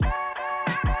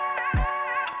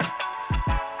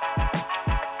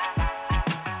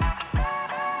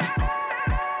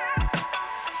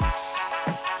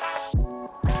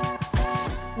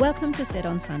Welcome to Said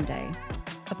on Sunday,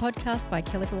 a podcast by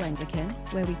Kellyville Anglican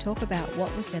where we talk about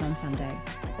what was said on Sunday,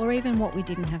 or even what we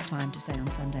didn't have time to say on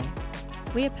Sunday.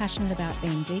 We are passionate about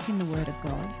being deep in the Word of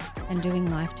God and doing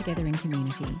life together in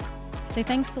community. So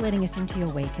thanks for letting us into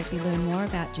your week as we learn more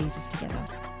about Jesus together.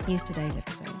 Here's today's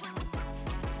episode.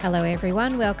 Hello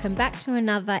everyone, welcome back to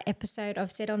another episode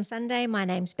of Said on Sunday. My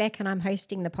name's Beck and I'm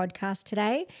hosting the podcast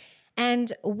today.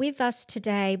 And with us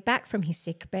today, back from his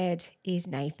sick bed, is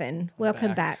Nathan.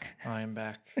 Welcome back. I am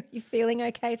back. You feeling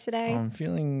okay today? I'm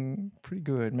feeling pretty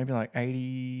good, maybe like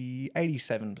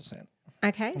 87%.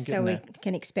 Okay, so we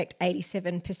can expect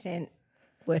 87%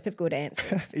 worth of good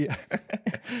answers. Yeah.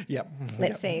 Yep.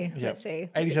 Let's see.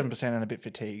 87% and a bit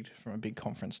fatigued from a big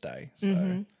conference day.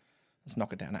 So let's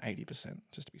knock it down to 80%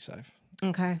 just to be safe.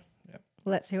 Okay. Yep.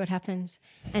 Let's see what happens.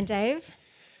 And Dave?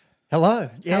 Hello.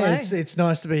 Yeah, Hello. It's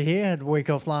nice to be here. Had a week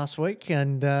off last week,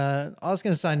 and I was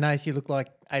going to say, Nath, you look like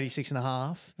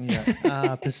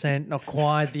 86.5%. Percent, not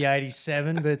quite the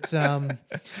 87, but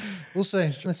we'll see.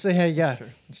 Let's see how you go.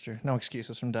 It's true. No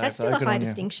excuses from Dave. That's still though. a Good high on you.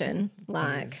 distinction,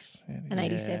 like an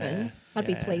 87. I'd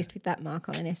be pleased with that mark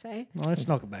on an essay. Well, let's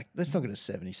knock it back. Let's knock it to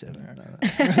 77. No.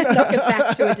 Knock it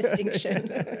back to a distinction.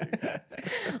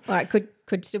 All right,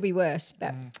 could still be worse,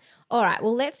 but... All right,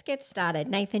 well, let's get started.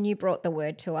 Nathan, you brought the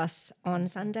word to us on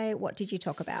Sunday. What did you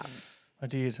talk about? I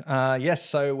did. Yes,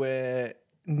 so we're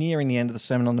nearing the end of the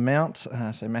Sermon on the Mount,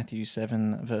 so Matthew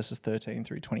 7 verses 13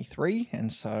 through 23.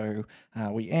 And so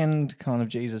we end kind of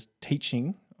Jesus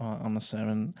teaching on the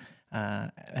sermon,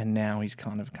 and now he's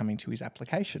kind of coming to his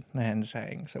application and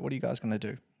saying, so what are you guys going to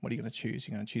do? What are you going to choose?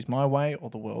 You're going to choose my way or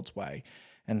the world's way?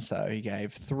 And so he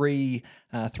gave three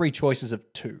choices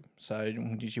of two. So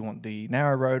do you want the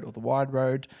narrow road or the wide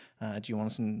road? Do you want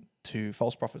to listen to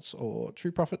false prophets or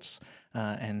true prophets?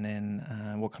 And then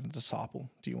what kind of disciple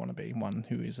do you want to be? One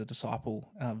who is a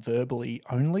disciple verbally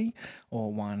only,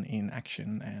 or one in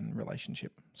action and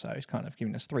relationship? So he's kind of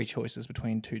giving us three choices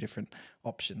between two different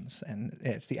options. And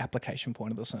it's the application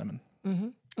point of the sermon. Mm-hmm.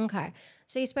 Okay.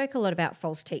 So you spoke a lot about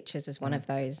false teachers as one of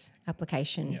those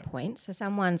application points. So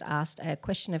someone's asked a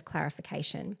question of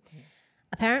clarification. Yes.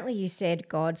 Apparently you said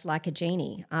God's like a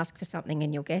genie. Ask for something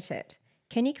and you'll get it.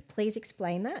 Can you please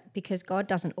explain that? Because God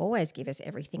doesn't always give us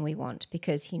everything we want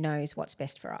because he knows what's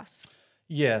best for us.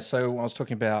 Yeah, so I was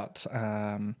talking about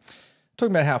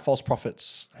how false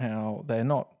prophets, how they're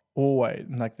not always,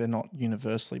 like they're not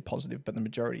universally positive, but the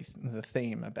majority, the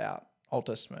theme about Old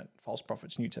Testament false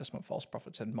prophets, New Testament false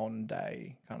prophets, and modern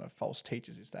day kind of false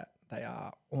teachers is that they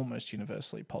are almost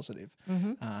universally positive.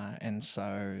 And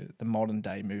so the modern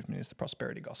day movement is the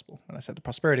prosperity gospel. And I said the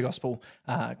prosperity gospel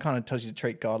kind of tells you to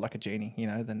treat God like a genie, you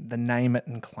know, the name it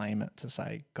and claim it, to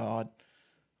say, God,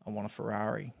 I want a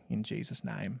Ferrari in Jesus'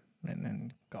 name. And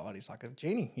then God is like a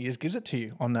genie. He just gives it to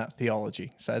you on that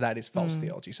theology. So that is false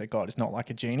theology. So God is not like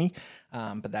a genie,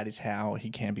 but that is how he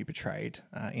can be portrayed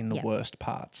in the worst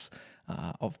parts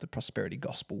of the prosperity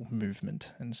gospel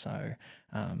movement. And so,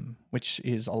 which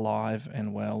is alive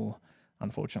and well,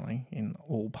 unfortunately, in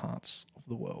all parts of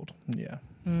the world. Yeah.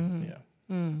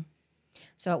 Yeah.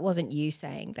 So it wasn't you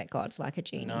saying that God's like a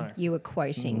genie. No. You were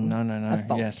quoting a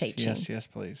false teaching. Yes,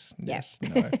 please. Yep. Yes,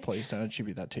 no, please don't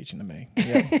attribute that teaching to me.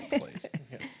 Yeah, please.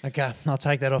 Yeah. Okay, I'll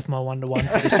take that off my one-to-one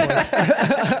for this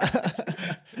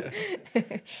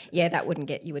week. Yeah, that wouldn't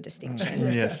get you a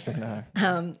distinction. Yes, no.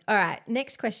 All right,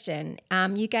 next question.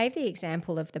 You gave the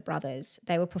example of the brothers.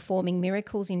 They were performing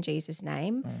miracles in Jesus'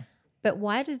 name, but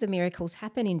why did the miracles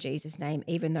happen in Jesus' name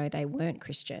even though they weren't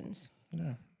Christians?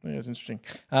 Yeah. Yeah, it's interesting.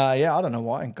 I don't know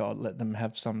why God let them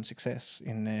have some success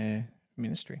in their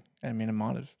ministry. I mean, it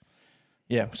might have.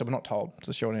 Yeah, so we're not told. So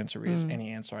the short answer is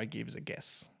any answer I give is a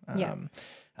guess.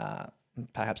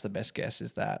 Perhaps the best guess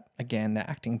is that, again, they're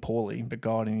acting poorly, but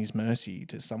God in his mercy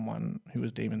to someone who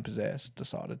was demon-possessed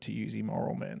decided to use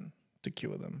immoral men to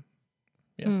cure them.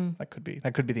 Yeah, that could be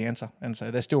the answer. And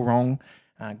so they're still wrong.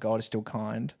 God is still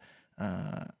kind.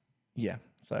 But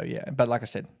like I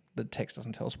said, the text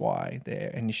doesn't tell us why their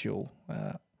initial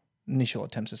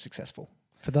attempts are successful.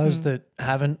 For those that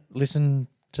haven't listened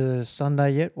to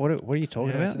Sunday yet, what are you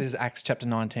talking about? So this is Acts chapter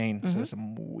 19. So there's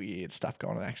some weird stuff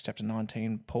going on in Acts chapter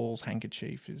 19. Paul's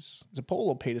handkerchief is it Paul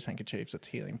or Peter's handkerchief that's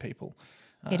healing people?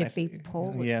 It'd be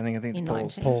Paul. Yeah, I think it's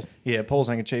Paul's. 19. Paul. Yeah, Paul's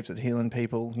handkerchiefs that's healing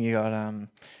people. You got and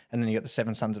then you got the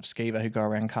 7 sons of Sceva who go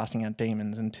around casting out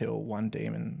demons until one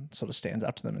demon sort of stands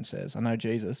up to them and says, I know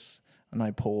Jesus, I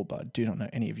know Paul, but I do not know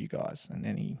any of you guys. And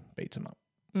then he beats them up.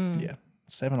 Yeah,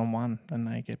 7 on 1 and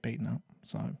they get beaten up.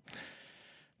 So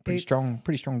pretty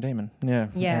strong demon. Yeah.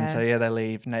 Yeah. And so, they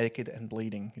leave naked and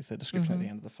bleeding is their description at the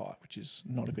end of the fight, which is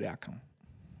not a good outcome.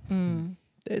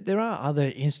 There are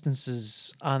other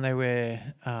instances, aren't there,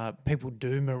 where people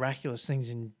do miraculous things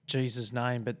in Jesus'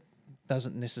 name, but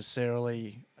doesn't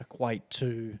necessarily equate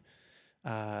to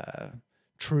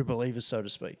true believers, so to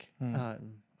speak. I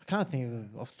can't think of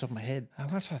them off the top of my head.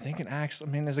 What I think in Acts, I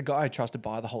mean, there's a guy who tries to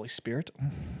buy the Holy Spirit.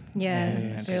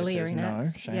 And earlier says, in no,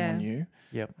 Acts. shame Yeah. on you.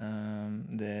 Yep.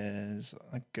 There's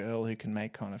a girl who can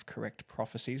make kind of correct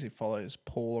prophecies, who follows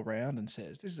Paul around and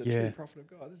says, this is a Yeah. true prophet of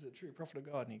God, this is a true prophet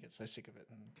of God, and he gets so sick of it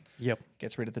and Yep.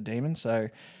 gets rid of the demon. So,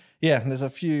 yeah, there's a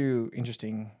few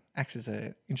interesting, Acts is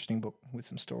an interesting book with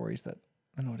some stories that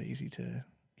are not easy to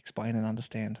explain and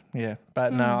understand. Yeah,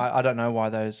 but no, I don't know why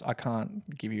those, I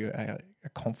can't give you a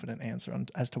confident answer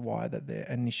as to why that their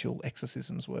initial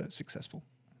exorcisms were successful.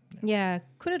 Yeah.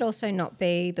 Could it also not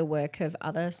be the work of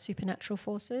other supernatural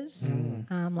forces,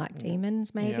 like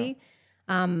demons, maybe?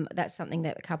 That's something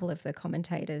that a couple of the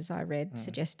commentators I read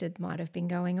suggested might have been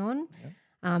going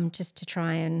on, just to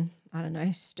try and, I don't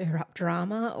know, stir up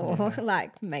drama or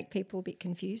like make people a bit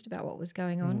confused about what was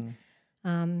going on.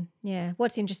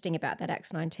 What's interesting about that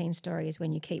Acts 19 story is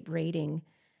when you keep reading,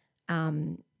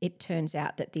 it turns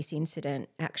out that this incident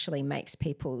actually makes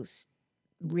people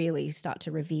really start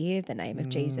to revere the name of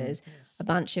Jesus. Yes. A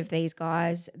bunch of these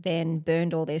guys then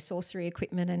burned all their sorcery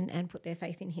equipment and put their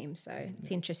faith in him. So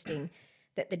it's interesting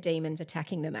that the demons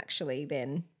attacking them actually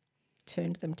then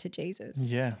turned them to Jesus.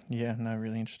 Yeah, no,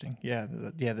 really interesting. Yeah,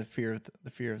 the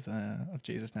fear of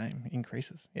Jesus' name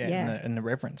increases. And the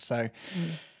reverence. So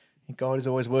God is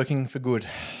always working for good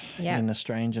in the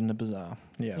strange and the bizarre.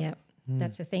 Yeah.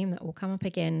 That's a theme that will come up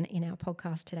again in our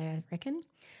podcast today, I reckon.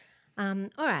 All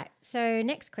right, so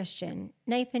next question.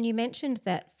 Nathan, you mentioned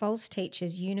that false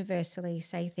teachers universally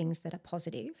say things that are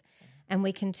positive, and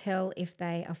we can tell if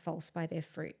they are false by their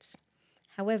fruits.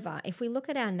 However, if we look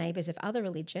at our neighbours of other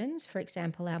religions, for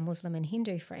example, our Muslim and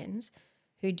Hindu friends,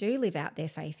 who do live out their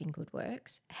faith in good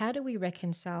works, how do we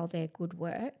reconcile their good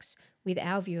works with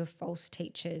our view of false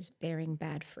teachers bearing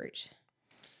bad fruit?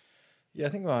 Yeah, I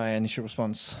think my initial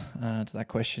response to that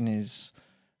question is,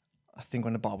 I think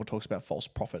when the Bible talks about false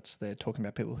prophets, they're talking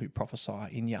about people who prophesy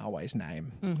in Yahweh's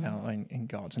name, in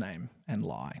God's name, and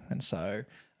lie. And so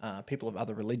people of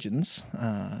other religions,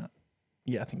 I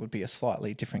think would be a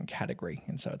slightly different category.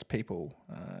 And so it's people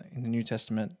in the New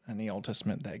Testament and the Old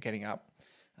Testament that are getting up.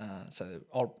 So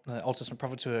the Old Testament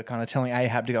prophets who are kind of telling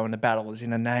Ahab to go into battle is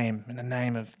in the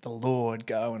name of the Lord,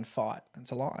 go and fight.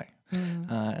 It's a lie.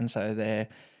 And so they're...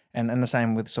 And the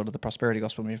same with sort of the prosperity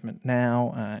gospel movement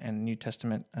now and New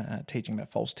Testament teaching about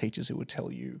false teachers who will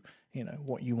tell you,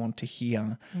 what you want to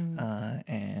hear.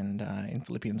 And in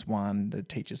Philippians 1, the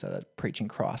teachers that are preaching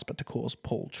Christ but to cause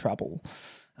Paul trouble.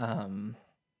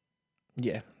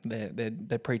 They're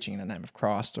preaching in the name of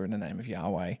Christ or in the name of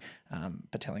Yahweh,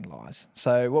 but telling lies.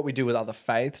 So what we do with other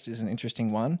faiths is an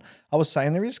interesting one. I was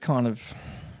saying there is kind of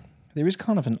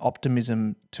an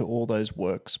optimism to all those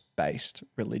works-based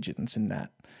religions in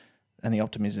that. And the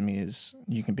optimism is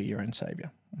you can be your own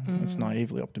saviour. It's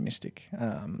naively optimistic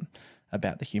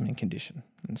about the human condition.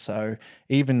 And so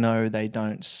even though they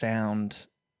don't sound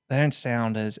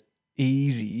as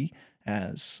easy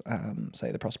as,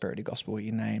 say, the prosperity gospel where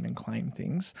you name and claim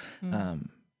things,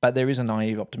 but there is a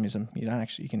naive optimism. You don't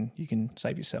actually, you can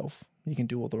save yourself. You can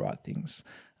do all the right things.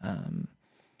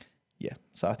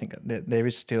 So I think there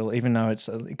is still, even though it's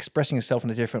expressing itself in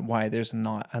a different way, there's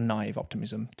a naive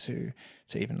optimism to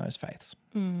even those faiths.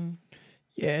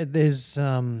 Yeah, there's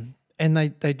and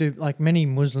they do, like many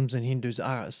Muslims and Hindus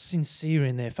are sincere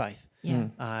in their faith,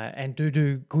 and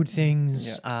do good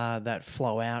things that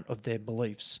flow out of their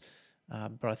beliefs.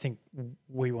 But I think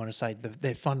we want to say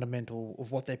their fundamental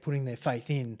of what they're putting their faith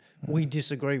in, we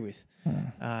disagree with,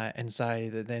 and say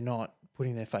that they're not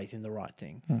putting their faith in the right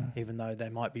thing, even though they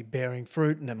might be bearing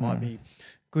fruit and they might be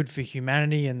good for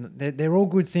humanity, and they're all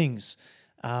good things.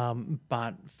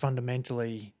 But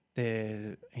fundamentally,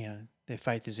 their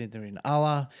faith is either in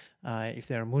Allah, if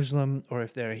they're a Muslim, or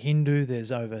if they're a Hindu.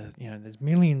 There's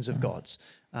millions of gods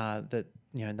that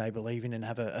they believe in and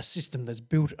have a system that's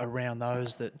built around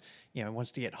those that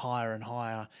wants to get higher and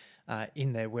higher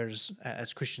in there. Whereas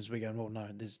as Christians, we go, well, no,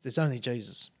 there's only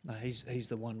Jesus. He's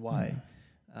the one way.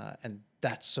 And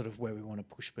that's sort of where we want to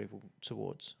push people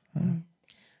towards.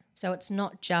 So it's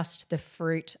not just the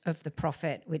fruit of the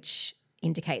prophet which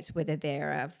indicates whether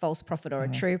they're a false prophet or a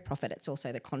true prophet. It's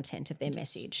also the content of their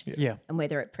message and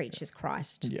whether it preaches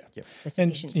Christ. The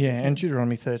sufficiency of him. And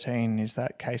Deuteronomy 13 is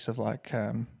that case of like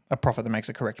a prophet that makes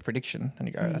a correct prediction and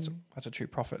you go, that's a true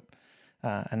prophet.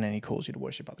 And then he calls you to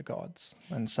worship other gods.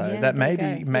 And so that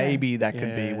maybe that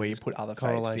could be where you put other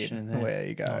faiths in, where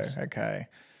you go, okay,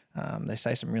 they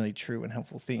say some really true and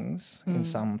helpful things in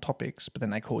some topics, but then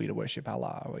they call you to worship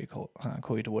Allah, or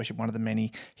call you to worship one of the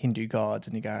many Hindu gods,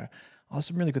 and you go, oh, there's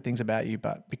some really good things about you,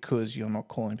 but because you're not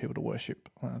calling people to worship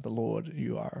the Lord,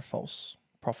 you are a false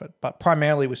prophet. But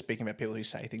primarily we're speaking about people who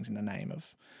say things in the name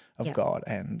of God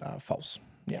and false.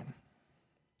 Yeah.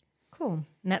 Cool.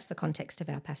 And that's the context of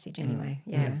our passage anyway.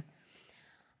 Yeah.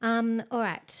 All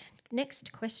right.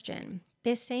 Next question.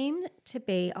 There seem to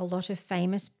be a lot of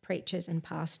famous preachers and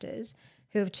pastors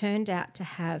who have turned out to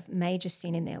have major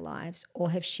sin in their lives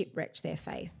or have shipwrecked their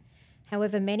faith.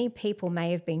 However, many people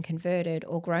may have been converted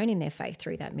or grown in their faith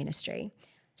through that ministry.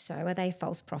 So are they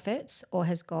false prophets, or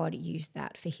has God used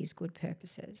that for his good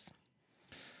purposes?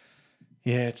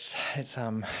 Yeah, it's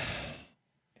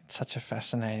such a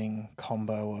fascinating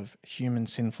combo of human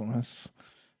sinfulness,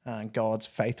 God's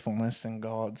faithfulness and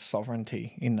God's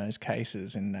sovereignty in those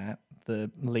cases, in that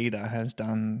the leader has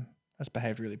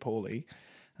behaved really poorly,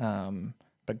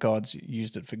 but God's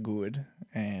used it for good,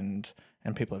 and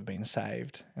people have been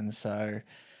saved. And so,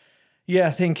 yeah,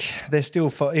 I think they're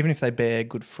still, even if they bear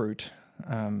good fruit,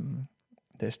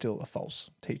 they're still a false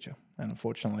teacher. And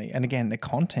unfortunately, and again, the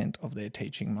content of their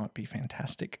teaching might be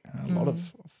fantastic. A lot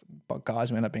of guys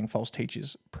who end up being false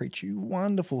teachers preach you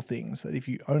wonderful things that if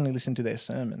you only listen to their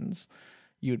sermons,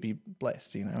 you would be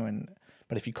blessed,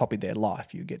 but if you copied their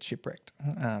life, you get shipwrecked.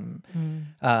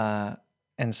 And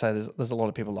so there's a lot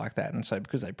of people like that. And so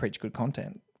because they preach good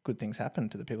content, good things happen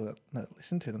to the people that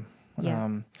listen to them. Yeah.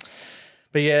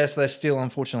 But yes, they're still,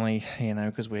 unfortunately,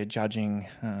 because we're judging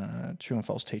true and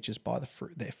false teachers by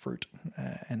their fruit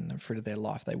and the fruit of their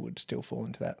life, they would still fall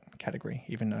into that category,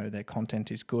 even though their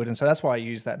content is good. And so that's why I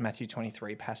use that Matthew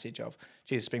 23 passage of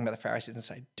Jesus speaking about the Pharisees and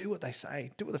say, do what they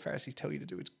say, do what the Pharisees tell you to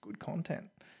do. It's good content,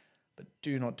 but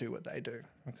do not do what they do,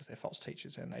 because they're false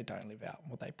teachers and they don't live out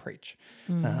what they preach.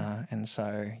 And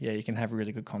so, yeah, you can have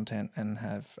really good content and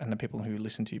the people who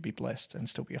listen to you be blessed and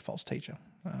still be a false teacher.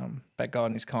 But God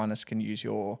in his kindness can use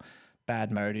your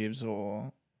bad motives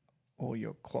or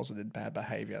your closeted bad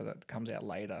behaviour that comes out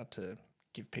later to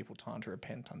give people time to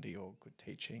repent under your good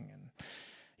teaching. And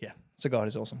yeah, so God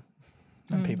is awesome.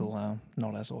 And people are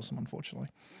not as awesome, unfortunately.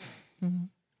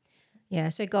 Yeah,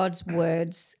 so God's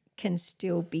words can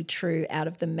still be true out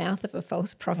of the mouth of a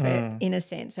false prophet in a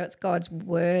sense. So it's God's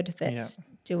word that's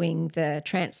doing the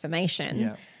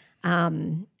transformation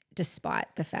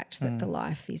despite the fact that the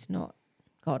life is not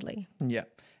godly. Yeah.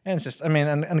 And it's just, and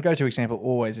the go-to example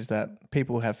always is that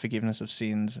people have forgiveness of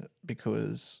sins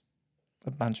because a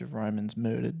bunch of Romans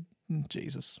murdered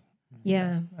Jesus.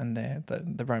 Yeah. And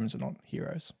the Romans are not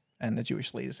heroes. And the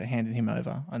Jewish leaders that handed him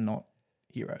over are not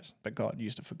heroes, but God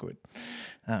used it for good.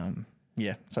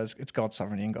 Yeah, so it's God's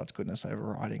sovereignty and God's goodness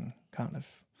overriding kind of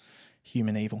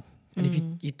human evil. And if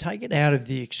you take it out of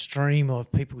the extreme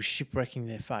of people shipwrecking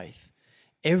their faith,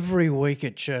 every week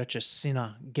at church a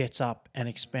sinner gets up and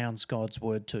expounds God's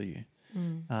word to you.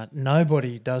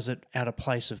 Nobody does it out of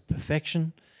place of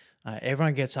perfection.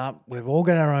 Everyone gets up. We've all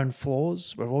got our own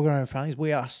flaws. We've all got our own failings.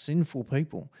 We are sinful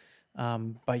people.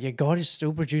 But yeah, God is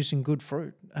still producing good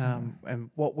fruit.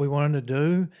 And what we want to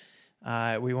do,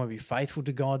 we want to be faithful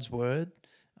to God's word.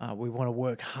 We want to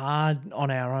work hard on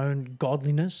our own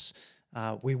godliness.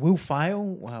 We will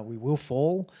fail. We will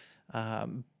fall.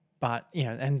 But,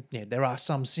 there are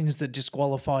some sins that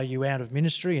disqualify you out of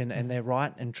ministry, and they're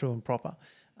right and true and proper.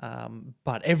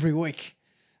 But every week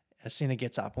a sinner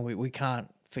gets up, and we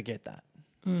can't forget that.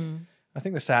 I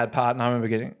think the sad part, and I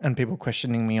remember people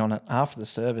questioning me on it after the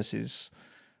service, is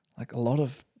like a lot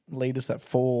of leaders that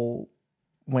fall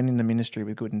went into ministry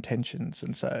with good intentions,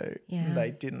 and so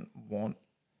they didn't want,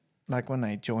 like when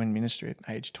they joined ministry at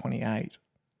age 28,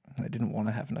 they didn't want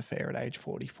to have an affair at age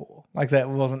 44. Like there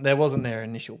wasn't their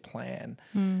initial plan.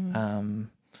 And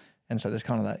so there's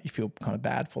kind of that, you feel kind of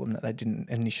bad for them that they didn't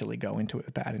initially go into it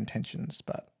with bad intentions,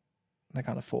 but they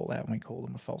kind of fall out and we call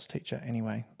them a false teacher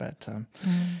anyway. But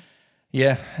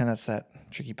yeah, and that's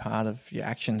that tricky part of your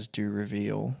actions do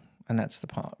reveal, and that's the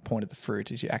point of the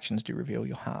fruit, is your actions do reveal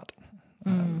your heart.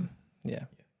 For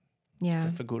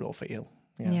good or for ill.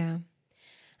 Yeah.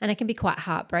 And it can be quite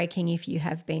heartbreaking if you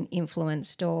have been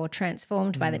influenced or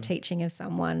transformed by the teaching of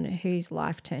someone whose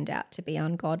life turned out to be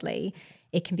ungodly.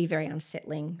 It can be very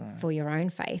unsettling for your own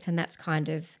faith. And that's kind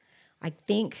of, I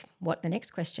think, what the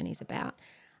next question is about.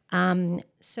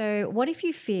 So what if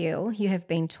you feel you have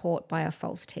been taught by a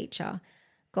false teacher?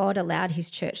 God allowed his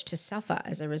church to suffer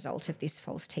as a result of this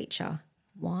false teacher.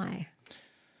 Why?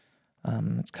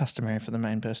 It's customary for the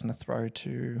main person to throw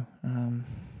to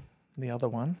the other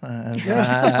one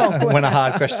when a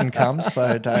hard question comes.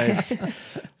 So, Dave,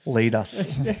 lead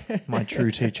us, my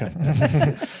true teacher.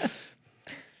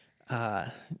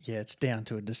 It's down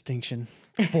to a distinction,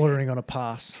 bordering on a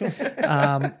pass.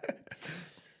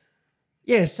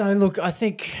 So look, I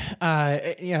think,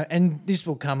 and this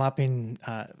will come up in,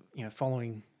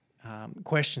 following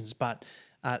questions, but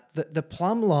the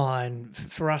plumb line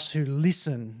for us who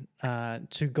listen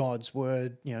to God's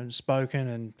word, spoken,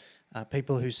 and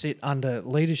people who sit under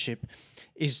leadership,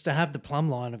 is to have the plumb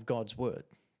line of God's word.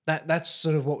 That's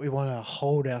sort of what we want to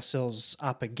hold ourselves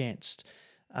up against.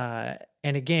 And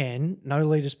again, no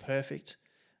leader's perfect.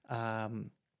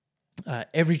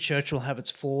 Every church will have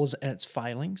its flaws and its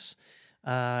failings.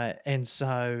 And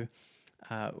so,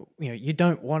 you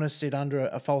don't want to sit under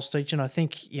a false teacher. And I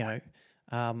think,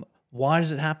 why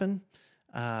does it happen?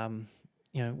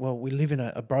 We live in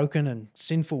a broken and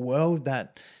sinful world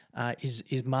that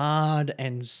is marred,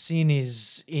 and sin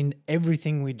is in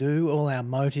everything we do. All our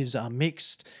motives are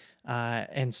mixed,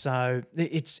 and so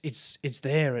it's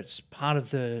there. It's part of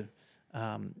the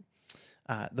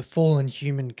fallen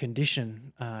human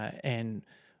condition, and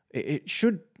it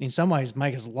should, in some ways,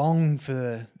 make us long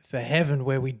for heaven,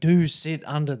 where we do sit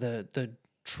under the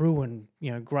true and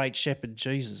great shepherd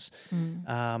Jesus,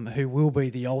 who will be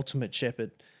the ultimate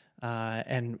shepherd,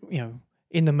 and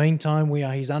in the meantime we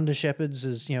are his under shepherds,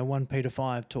 as 1 Peter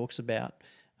 5 talks about,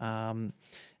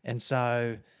 and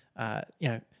so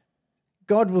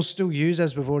God will still use,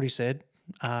 as we've already said,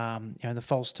 the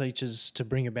false teachers to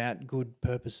bring about good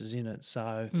purposes in it.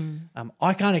 So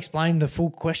I can't explain the full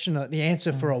question, the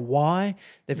answer for a why.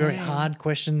 They're very hard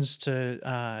questions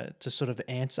to sort of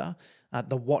answer.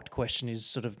 The what question is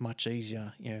sort of much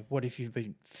easier. What if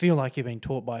feel like you've been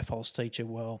taught by a false teacher?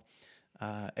 Well,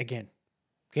 again,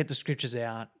 get the scriptures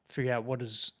out, figure out what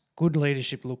does good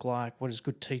leadership look like, what does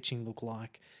good teaching look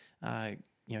like.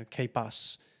 Keep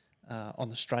us on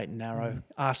the straight and narrow.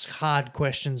 Ask hard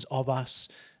questions of us.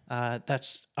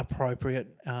 That's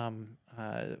appropriate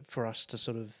for us to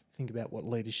sort of think about what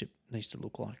leadership needs to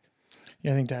look like.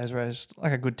 Yeah, I think Daz raised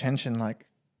like a good tension. Like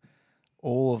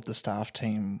all of the staff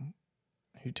team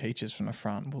who teaches from the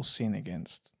front will sin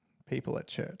against people at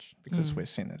church because we're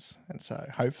sinners, and so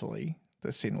hopefully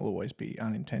the sin will always be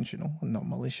unintentional and not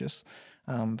malicious.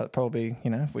 But probably,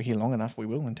 if we're here long enough, we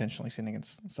will intentionally sin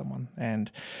against someone.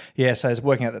 And so it's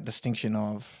working out that distinction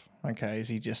of, okay,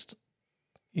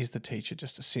 is the teacher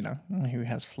just a sinner who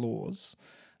has flaws,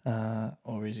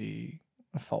 or is he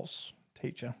a false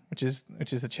teacher? Which is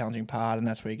the challenging part, and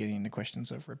that's where you're getting into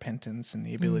questions of repentance and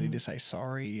the ability to say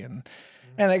sorry. And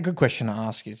a good question to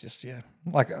ask is just,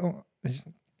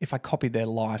 if I copied their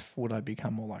life, would I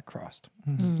become more like Christ?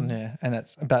 Yeah, and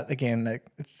but again,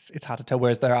 it's hard to tell.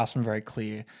 Whereas there are some very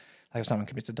clear, like if someone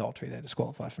commits adultery, they're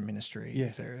disqualified from ministry. Yeah.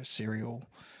 If they're a serial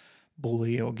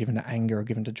bully or given to anger or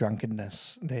given to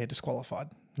drunkenness, they're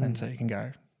disqualified. And so you can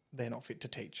go, they're not fit to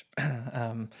teach.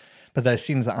 But those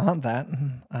sins that aren't that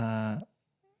are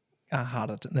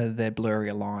harder. They're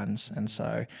blurrier lines, and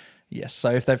so. Yes, so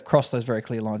if they've crossed those very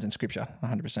clear lines in Scripture,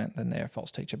 100%, then they're a false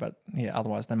teacher. But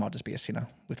otherwise they might just be a sinner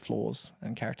with flaws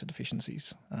and character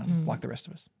deficiencies, like the rest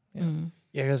of us. Yeah,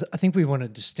 because I think we want to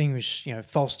distinguish,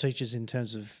 false teachers in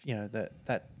terms of,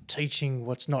 that teaching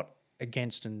what's not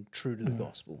against and true to the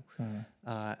gospel,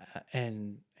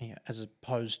 and as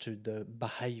opposed to the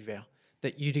behaviour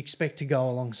that you'd expect to go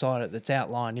alongside it, that's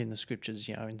outlined in the Scriptures,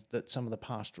 in some of the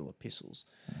pastoral epistles.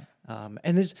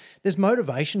 And there's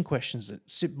motivation questions that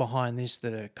sit behind this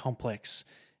that are complex.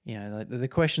 The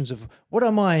questions of what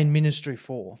am I in ministry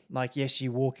for? Like, yes,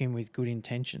 you walk in with good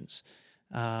intentions,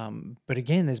 but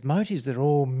again, there's motives that are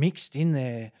all mixed in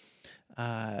there.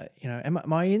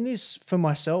 Am I in this for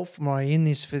myself? Am I in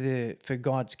this for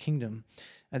God's kingdom?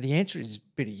 The answer is a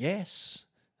bit of yes.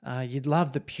 You'd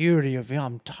love the purity of,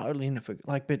 I'm totally in it for,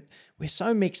 but we're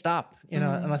so mixed up, and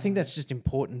I think that's just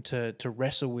important to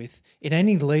wrestle with in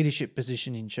any leadership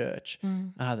position in church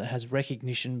that has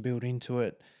recognition built into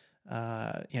it.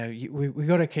 We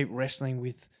got to keep wrestling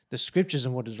with the Scriptures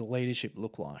and what does leadership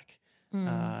look like,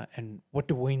 and what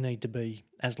do we need to be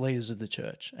as leaders of the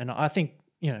church. And I think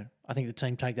the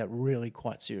team take that really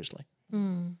quite seriously.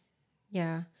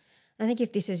 Yeah, I think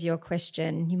if this is your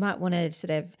question, you might want to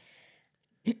sort of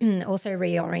also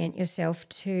reorient yourself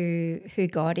to who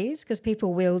God is, because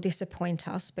people will disappoint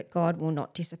us, but God will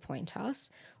not disappoint us.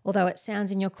 Although it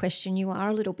sounds in your question you are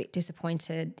a little bit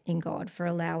disappointed in God for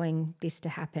allowing this to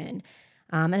happen.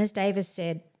 And as Dave has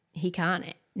said,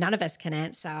 none of us can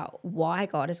answer why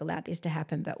God has allowed this to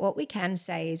happen. But what we can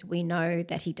say is we know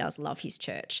that he does love his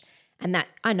church. And that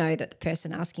I know that the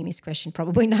person asking this question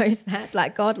probably knows that.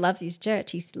 Like, God loves his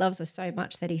church. He loves us so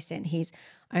much that he sent his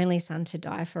only son to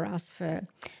die for us for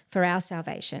our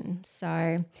salvation.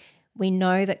 So We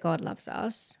know that God loves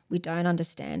us. We don't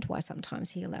understand why sometimes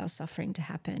he allows suffering to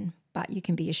happen, but you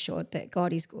can be assured that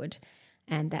God is good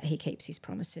and that he keeps his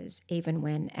promises even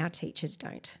when our teachers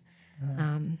don't.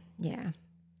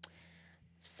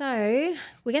 So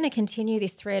we're going to continue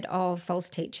this thread of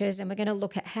false teachers, and we're going to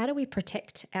look at how do we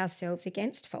protect ourselves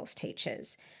against false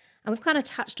teachers. And we've kind of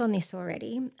touched on this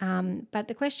already, but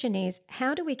the question is,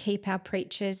 how do we keep our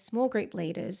preachers, small group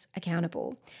leaders,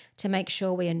 accountable to make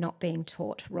sure we are not being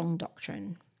taught wrong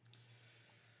doctrine?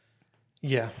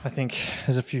 Yeah, I think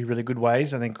there's a few really good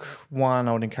ways. I think one,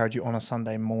 I would encourage you on a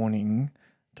Sunday morning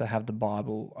to have the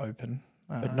Bible open.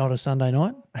 But not a Sunday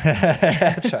night?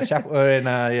 That's right, chapel in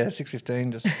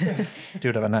 6:15, just do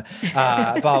whatever. No,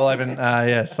 Bible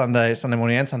open, Sunday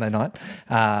morning and Sunday night,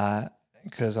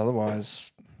 because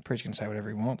otherwise, preacher can say whatever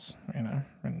he wants,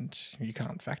 and you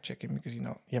can't fact check him because you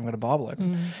haven't got a Bible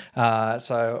open.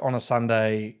 So on a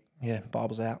Sunday,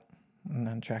 Bible's out, and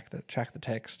then track the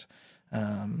text.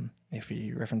 If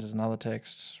he references another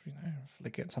text,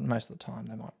 flick it. Most of the time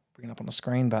they might bring it up on the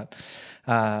screen, but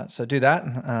so do that.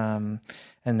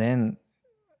 And then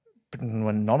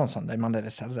when not on Sunday, Monday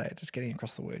to Saturday, just getting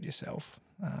across the word yourself.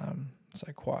 So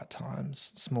quiet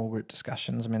times, small group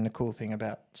discussions. I mean, the cool thing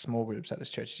about small groups at this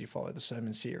church is you follow the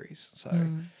sermon series. So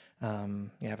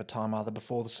you have a time either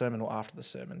before the sermon or after the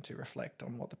sermon to reflect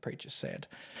on what the preacher said.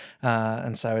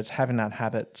 And so it's having that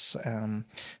habit.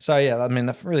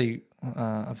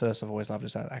 A verse I've always loved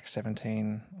is that Acts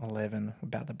 17:11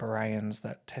 about the Bereans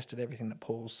that tested everything that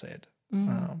Paul said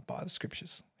by the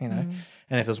scriptures, And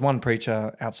if there's one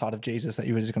preacher outside of Jesus that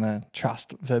you were just going to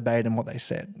trust verbatim what they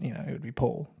said, it would be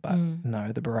Paul. But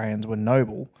no, the Bereans were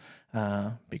noble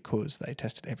because they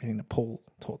tested everything that Paul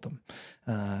taught them.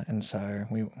 And so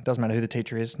it doesn't matter who the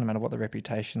teacher is, no matter what the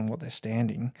reputation and what they're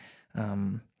standing.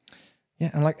 And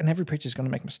every preacher is going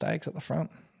to make mistakes at the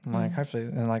front. Hopefully,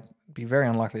 and be very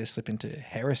unlikely to slip into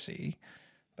heresy,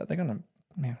 but they're going to,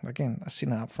 a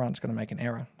sinner up front is going to make an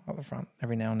error up the front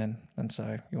every now and then. And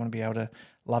so you want to be able to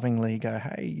lovingly go,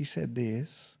 hey, you said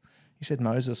this. You said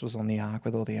Moses was on the ark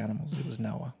with all the animals. It was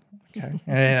Noah. Okay.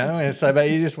 But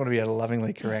you just want to be able to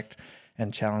lovingly correct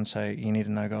and challenge. So you need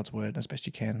to know God's word as best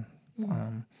you can,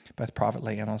 both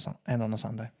privately and on a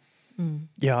Sunday.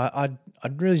 Yeah,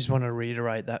 I'd really just want to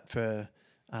reiterate that for,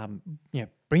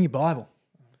 bring your Bible,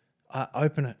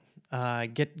 open it,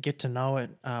 get to know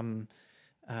it.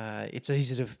 It's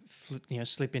easy to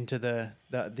slip into the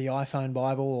iPhone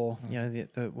Bible or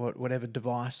whatever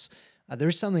device. There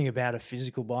is something about a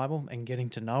physical Bible and getting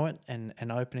to know it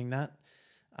and opening that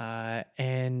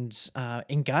and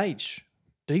engage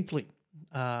deeply.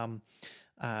 Part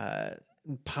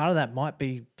of that might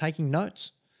be taking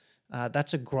notes.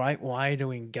 That's a great way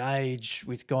to engage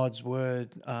with God's word.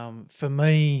 For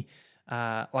me,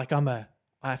 I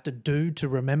have to do to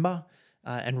remember.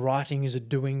 And writing is a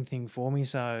doing thing for me.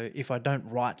 So if I don't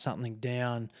write something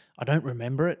down, I don't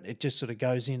remember it. It just sort of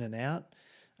goes in and out.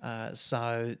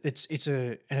 So it's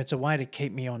a way to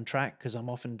keep me on track because I'm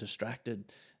often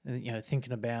distracted,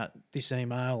 thinking about this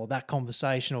email or that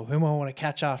conversation or whom I want to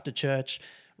catch after church,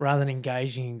 rather than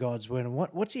engaging in God's word. And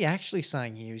what's he actually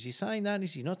saying here? Is he saying that?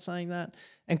 Is he not saying that?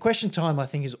 And question time, I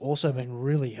think, has also been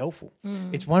really helpful.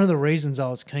 It's one of the reasons I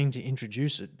was keen to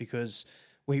introduce it, because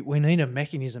we need a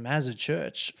mechanism as a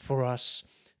church for us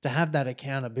to have that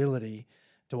accountability,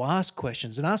 to ask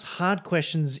questions and ask hard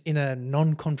questions in a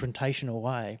non-confrontational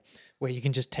way where you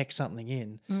can just text something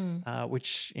in,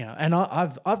 which, and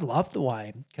I've loved the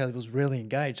way Caleb was really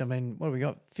engaged. I mean, what have we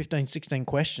got? 15, 16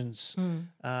 questions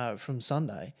from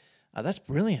Sunday. That's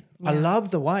brilliant. Yeah. I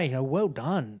love the way, well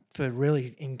done for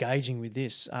really engaging with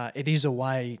this. It is a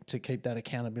way to keep that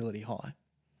accountability high.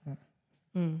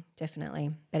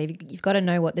 Definitely. But you've got to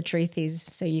know what the truth is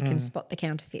so you can spot the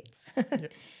counterfeits.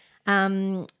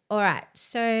 All right.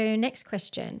 So next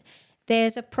question.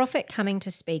 There's a prophet coming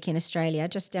to speak in Australia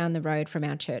just down the road from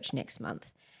our church next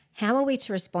month. How are we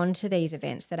to respond to these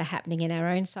events that are happening in our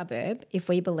own suburb if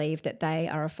we believe that they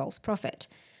are a false prophet?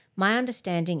 My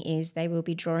understanding is they will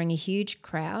be drawing a huge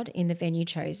crowd in the venue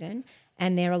chosen,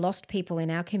 and there are lost people in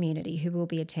our community who will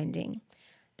be attending.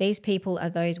 These people are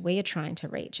those we are trying to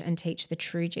reach and teach the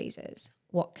true Jesus.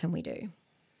 What can we do?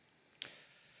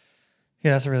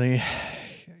 Yeah, that's a really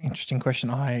interesting question.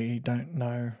 I don't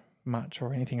know much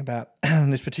or anything about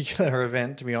this particular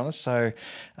event, to be honest. So,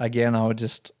 again,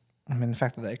 the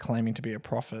fact that they're claiming to be a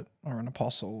prophet or an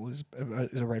apostle is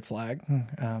a red flag.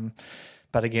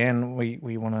 But again,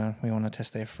 we want to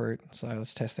test their fruit. So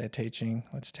let's test their teaching,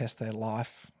 let's test their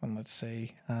life, and let's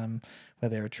see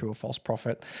whether they're a true or false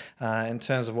prophet. In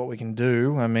terms of what we can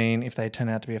do, I mean, if they turn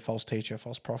out to be a false teacher, a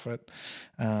false prophet,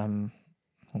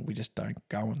 we just don't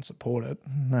go and support it.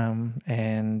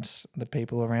 And the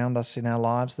people around us in our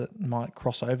lives that might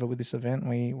cross over with this event,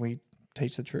 we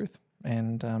teach the truth,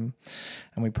 and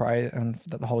we pray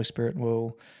that the Holy Spirit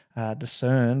will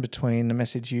discern between the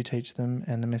message you teach them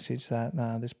and the message that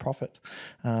this prophet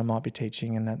might be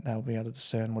teaching, and that they'll be able to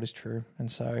discern what is true.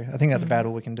 And so I think that's about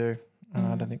all we can do.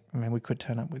 I mean, we could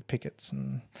turn up with pickets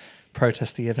and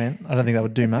protest the event. I don't think that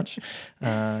would do much.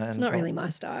 It's not really my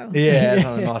style. Yeah, it's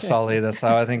not really my style either.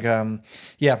 So I think,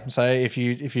 So if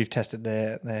you've tested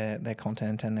their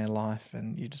content and their life,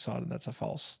 and you decided that's a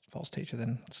false teacher,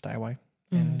 then stay away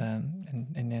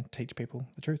and teach people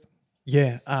the truth.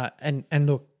 Yeah, and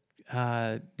look,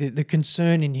 the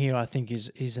concern in here, I think,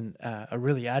 is a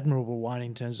really admirable one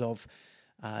in terms of,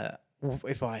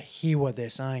 if I hear what they're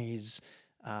saying, is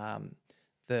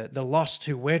the lost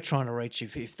who we're trying to reach.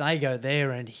 If they go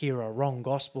there and hear a wrong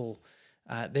gospel,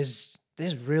 there's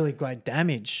really great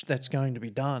damage that's going to be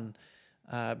done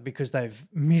because they've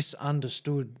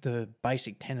misunderstood the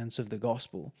basic tenets of the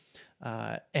gospel.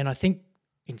 And I think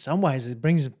in some ways it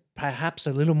brings perhaps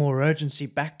a little more urgency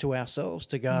back to ourselves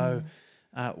to go,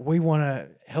 we want to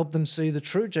help them see the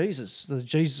true Jesus, the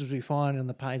Jesus we find in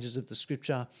the pages of the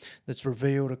Scripture that's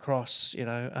revealed across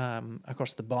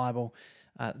the Bible.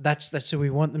 That's who we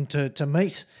want them to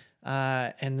meet,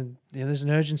 and there's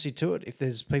an urgency to it. If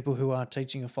there's people who are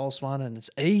teaching a false one, and it's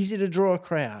easy to draw a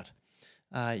crowd,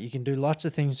 you can do lots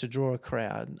of things to draw a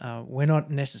crowd. We're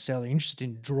not necessarily interested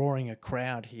in drawing a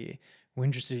crowd here. We're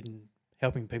interested in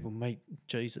helping people meet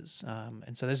Jesus,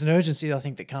 and so there's an urgency I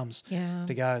think that comes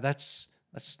to go. That's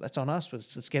on us. But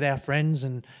let's get our friends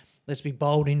and let's be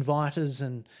bold inviters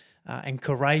and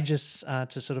courageous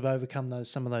to sort of overcome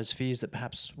some of those fears that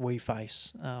perhaps we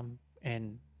face,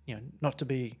 and not to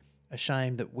be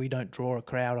ashamed that we don't draw a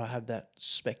crowd or have that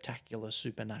spectacular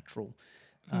supernatural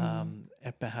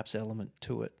perhaps element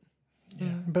to it.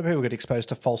 Yeah, but people get exposed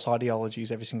to false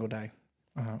ideologies every single day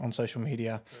on social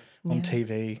media, on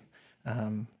TV,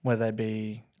 whether they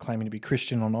be claiming to be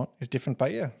Christian or not is different.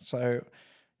 But so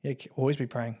always be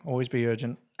praying, always be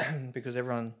urgent, because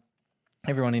everyone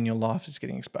in your life is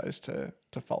getting exposed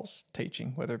to false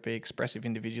teaching, whether it be expressive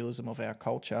individualism of our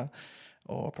culture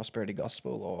or prosperity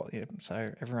gospel,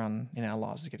 so everyone in our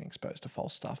lives is getting exposed to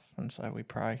false stuff. And so we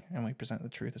pray and we present the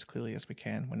truth as clearly as we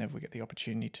can whenever we get the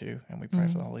opportunity to, and we pray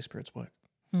for the Holy Spirit's work.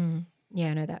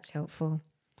 Yeah, no, that's helpful.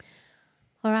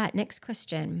 All right, next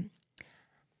question.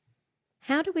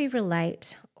 How do we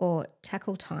relate or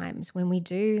tackle times when we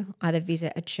do either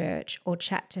visit a church or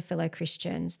chat to fellow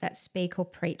Christians that speak or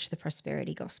preach the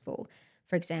prosperity gospel?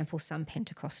 For example, some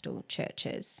Pentecostal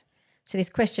churches. So this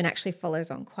question actually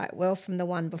follows on quite well from the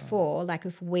one before. Like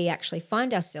if we actually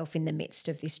find ourselves in the midst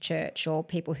of this church or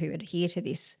people who adhere to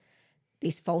this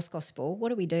false gospel, what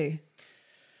do we do?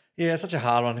 Yeah, it's such a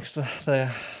hard one because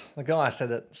the guy I said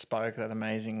that spoke that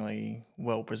amazingly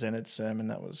well presented sermon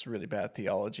that was really bad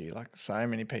theology. Like so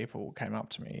many people came up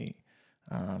to me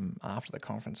after the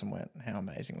conference and went, "How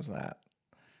amazing was that?"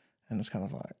 And it's kind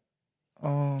of like,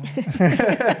 oh,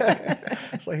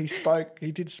 it's like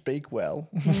he did speak well,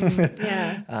 but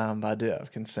I do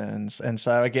have concerns. And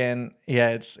so again,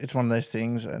 it's one of those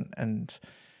things, and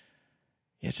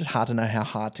it's just hard to know how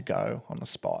hard to go on the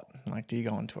spot. Like, do you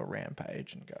go into a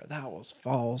rampage and go, that was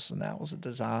false and that was a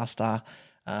disaster?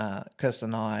 Kirsten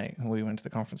and I, we went to the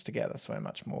conference together, so we're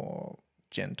much more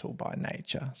gentle by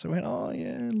nature. So we went, oh,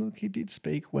 yeah, look, he did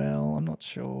speak well. I'm not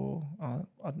sure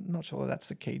that's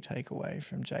the key takeaway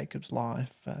from Jacob's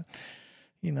life. But,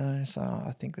 so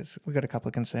I think we've got a couple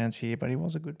of concerns here, but he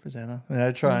was a good presenter.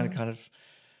 Trying to kind of,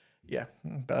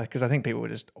 because I think people were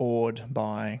just awed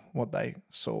by what they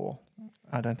saw.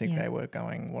 I don't think they were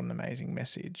going, what an amazing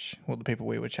message. Well, the people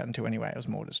we were chatting to anyway, it was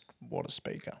more just what a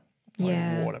speaker,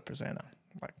 what a presenter.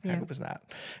 Like, how good was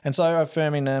that? And so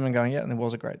affirming them and going, and it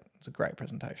was a great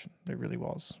presentation. It really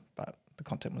was, but the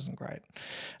content wasn't great.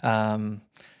 I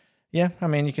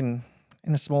mean, you can,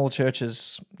 in the smaller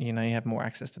churches, you have more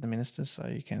access to the ministers, so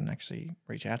you can actually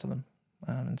reach out to them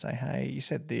and say, hey, you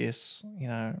said this,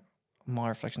 my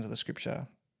reflections of the scripture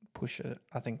push it.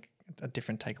 I think a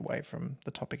different takeaway from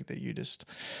the topic that you just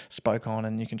spoke on,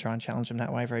 and you can try and challenge them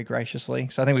that way very graciously.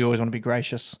 So I think we always want to be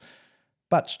gracious,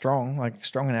 but strong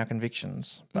in our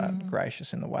convictions, but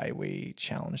gracious in the way we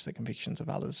challenge the convictions of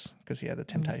others. Because the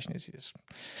temptation is you just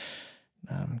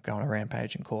go on a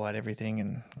rampage and call out everything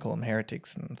and call them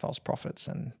heretics and false prophets,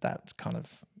 and that kind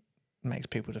of makes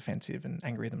people defensive and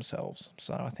angry themselves.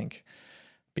 So I think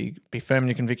be firm in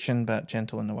your conviction, but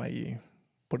gentle in the way you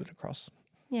put it across.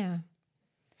 Yeah.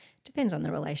 Depends on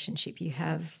the relationship you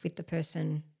have with the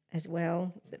person as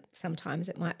well. Sometimes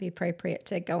it might be appropriate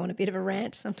to go on a bit of a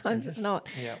rant. Sometimes it's not.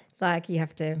 Yeah. Like you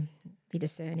have to be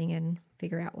discerning and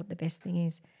figure out what the best thing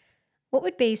is. What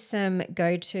would be some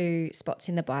go-to spots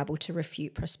in the Bible to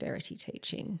refute prosperity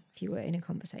teaching if you were in a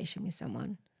conversation with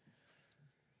someone?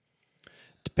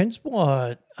 Depends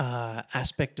what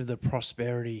aspect of the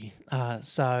prosperity.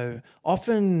 So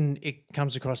often it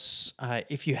comes across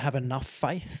if you have enough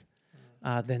faith,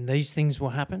 then these things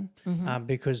will happen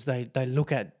because they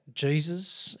look at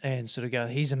Jesus and sort of go,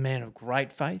 he's a man of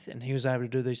great faith and he was able to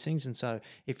do these things. And so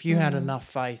if you had enough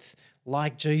faith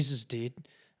like Jesus did,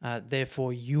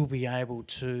 therefore you'll be able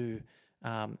to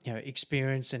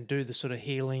experience and do the sort of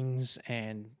healings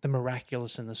and the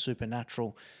miraculous and the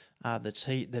supernatural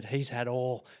that he's had.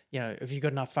 Or, if you've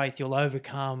got enough faith, you'll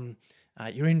overcome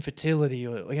your infertility,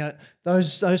 or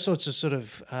those sorts of sort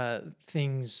of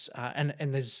things.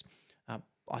 And there's,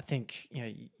 I think,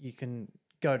 you can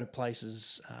go to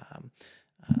places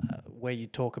where you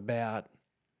talk about,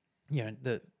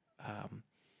 the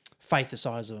faith the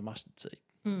size of a mustard seed.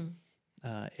 And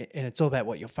it's all about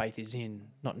what your faith is in,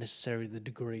 not necessarily the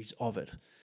degrees of it.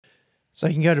 So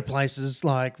you can go to places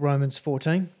like Romans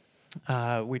 14,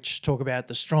 which talk about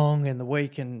the strong and the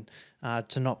weak, and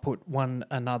to not put one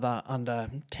another under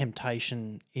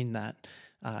temptation in that.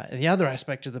 The other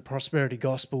aspect of the prosperity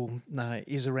gospel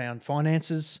is around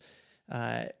finances,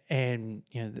 and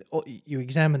you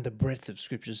examine the breadth of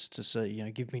scriptures to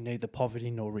see, give me neither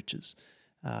poverty nor riches.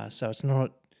 So it's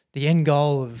not the end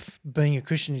goal of being a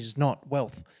Christian is not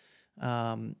wealth,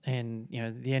 and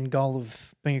the end goal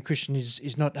of being a Christian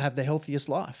is not to have the healthiest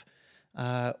life.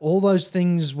 All those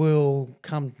things will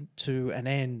come to an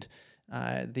end.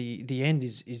 The end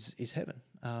is heaven,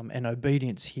 and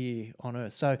obedience here on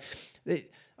earth. So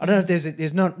I don't know if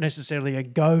there's not necessarily a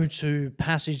go-to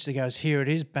passage that goes, here it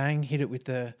is, bang, hit it with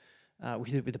the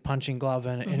punching glove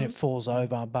and it falls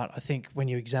over. But I think when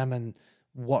you examine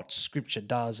what Scripture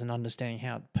does and understanding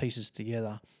how it pieces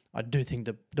together, I do think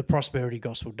the prosperity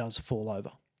gospel does fall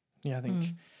over. Yeah, I think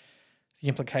the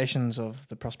implications of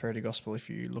the prosperity gospel, if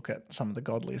you look at some of the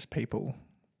godliest people,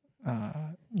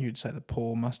 you'd say that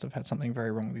Paul must have had something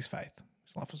very wrong with his faith.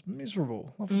 His life was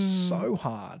miserable. Life was so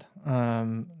hard.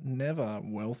 Never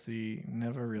wealthy,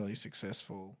 never really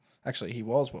successful. Actually, he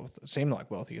was seemed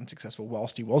like wealthy and successful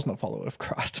whilst he wasn't a follower of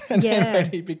Christ. And then when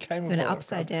he became a follower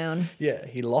upside down. Yeah,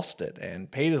 he lost it.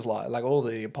 And Peter's life, like all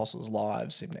the apostles'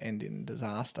 lives, seemed to end in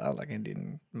disaster, like end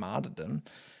in martyrdom.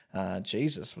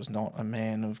 Jesus was not a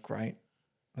man of great,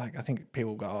 like I think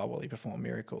people go, oh, well, he performed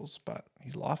miracles, but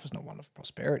his life was not one of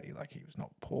prosperity. Like he was not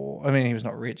poor. I mean, he was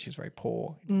not rich. He was very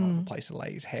poor. He didn't have a place to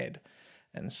lay his head.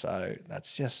 And so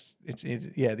that's just,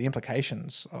 the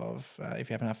implications of if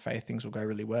you have enough faith, things will go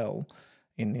really well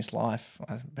in this life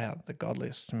about the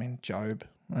godliest. I mean, Job,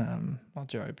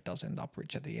 Job does end up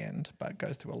rich at the end, but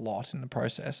goes through a lot in the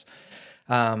process.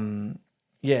 The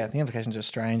implications are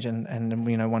strange. And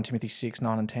 1 Timothy 6,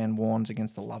 9 and 10 warns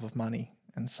against the love of money.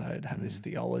 And so to have this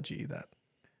theology that,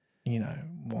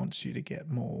 wants you to get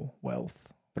more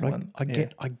wealth. But I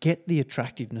get the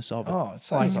attractiveness of it. Oh, it's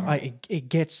so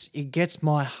it gets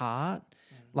my heart.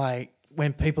 Like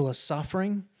when people are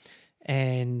suffering,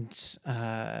 and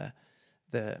the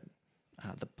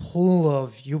pull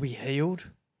of you'll be healed,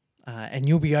 and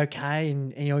you'll be okay,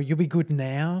 and you'll be good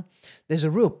now. There's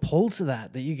a real pull to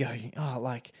that you go, you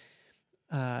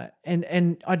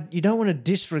don't want to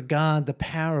disregard the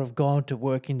power of God to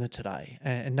work in the today,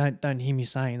 and don't hear me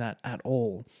saying that at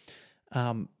all.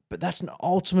 But that's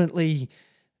ultimately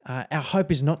our hope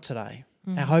is not today.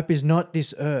 Our hope is not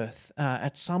this earth.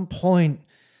 At some point,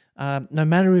 no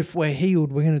matter if we're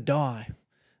healed, we're going to die.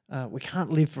 We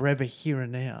can't live forever here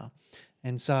and now.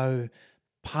 And so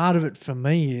part of it for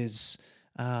me is,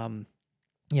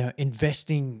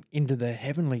 investing into the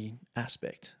heavenly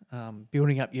aspect,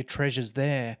 building up your treasures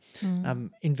there,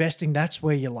 investing, that's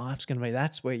where your life's going to be.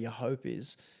 That's where your hope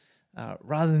is,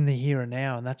 rather than the here and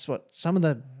now. And that's what some of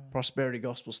the prosperity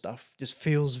gospel stuff just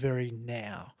feels very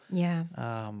now. Yeah.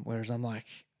 Whereas I'm like,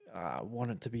 I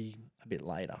want it to be a bit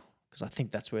later because I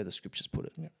think that's where the scriptures put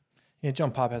it. Yeah,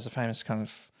 John Piper has a famous kind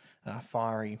of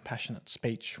fiery, passionate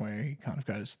speech where he kind of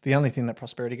goes, the only thing that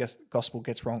prosperity gospel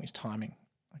gets wrong is timing.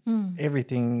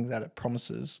 Everything that it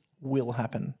promises will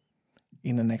happen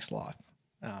in the next life.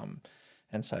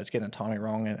 And so it's getting the timing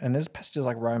wrong. And there's passages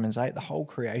like Romans 8, the whole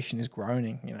creation is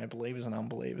groaning, believers and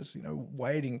unbelievers,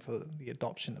 waiting for the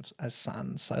adoption as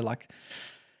sons. So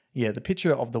the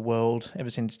picture of the world ever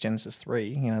since Genesis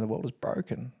 3, the world is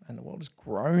broken and the world is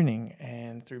groaning.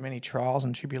 And through many trials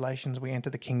and tribulations, we enter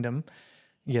the kingdom.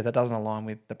 Yeah, that doesn't align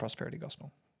with the prosperity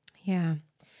gospel. Yeah.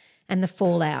 And the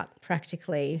fallout,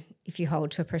 practically, if you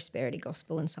hold to a prosperity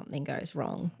gospel and something goes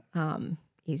wrong,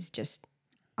 is just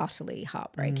utterly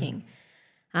heartbreaking,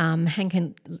 and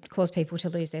can cause people to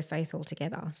lose their faith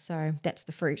altogether. So that's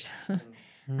the fruit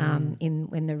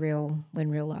when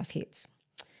real life hits.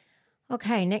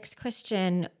 Okay, next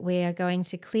question. We are going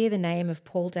to clear the name of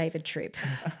Paul David Tripp.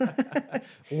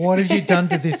 What have you done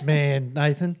to this man,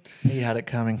 Nathan? He had it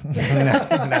coming.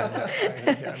 No,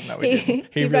 he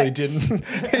didn't. He really didn't.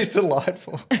 He's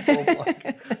delightful.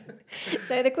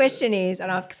 So the question is, and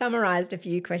I've summarised a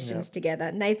few questions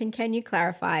together. Nathan, can you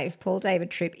clarify if Paul David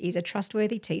Tripp is a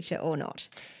trustworthy teacher or not?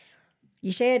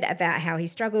 You shared about how he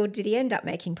struggled. Did he end up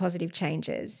making positive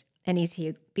changes? And is he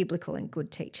a biblical and good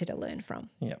teacher to learn from?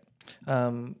 Yeah.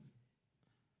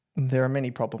 There are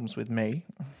many problems with me.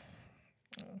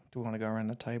 Do we want to go around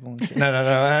the table? No.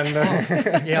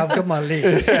 Yeah, I've got my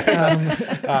list.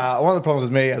 One of the problems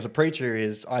with me as a preacher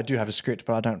is I do have a script,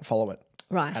 but I don't follow it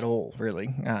at all,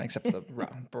 really, except for the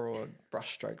broad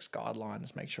brushstrokes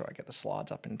guidelines. Make sure I get the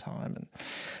slides up in time.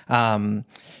 And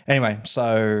anyway,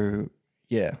 so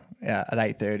yeah, at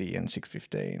 8:30 and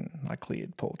 6:15, I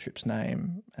cleared Paul Tripp's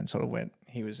name and sort of went.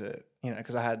 He was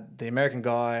because I had the American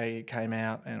guy came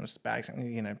out and was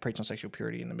preaching on sexual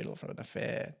purity in the middle of an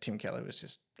affair. Tim Keller was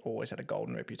just always had a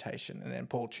golden reputation. And then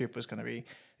Paul Tripp was going to be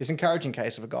this encouraging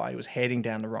case of a guy who was heading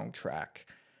down the wrong track.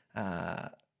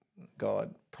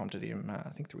 God prompted him, I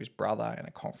think through his brother in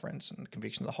a conference and the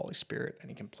conviction of the Holy Spirit, and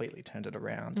he completely turned it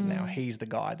around. And now he's the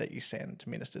guy that you send to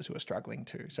ministers who are struggling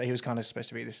too. So he was kind of supposed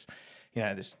to be this,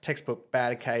 this textbook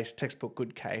bad case, textbook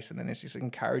good case, and then there's this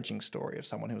encouraging story of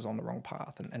someone who was on the wrong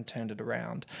path and turned it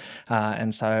around.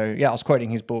 And so, I was quoting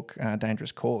his book,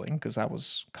 Dangerous Calling, because that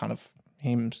was kind of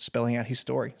him spelling out his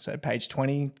story. So page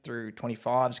 20 through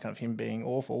 25 is kind of him being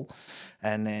awful,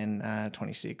 and then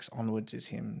 26 onwards is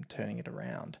him turning it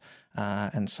around.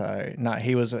 And so, no,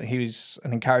 he was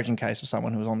an encouraging case of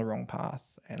someone who was on the wrong path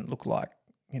and looked like,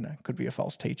 could be a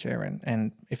false teacher.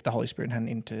 And if the Holy Spirit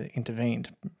hadn't intervened,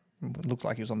 it looked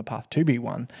like he was on the path to be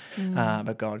one.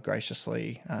 But God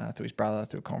graciously, through his brother,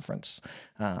 through a conference,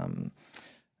 cut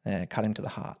him to the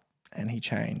heart, and he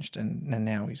changed. And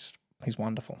now he's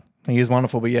wonderful. He is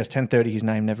wonderful, but yes, 10:30, his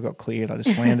name never got cleared. I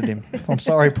just slandered him. I'm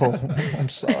sorry, Paul. I'm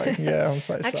sorry. Yeah, I'm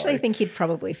so sorry. I actually think he'd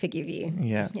probably forgive you.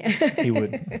 Yeah, he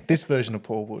would. This version of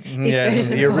Paul would.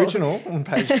 The original on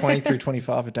page 20 through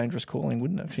 25 of Dangerous Calling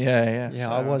wouldn't have. Yeah. Yeah,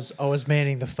 so. I was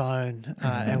manning the phone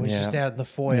and was just out in the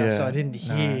foyer, so I didn't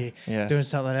hear doing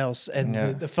something else, and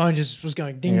the phone just was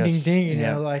going ding, ding,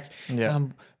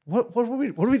 ding. What do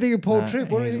we think of Paul Tripp?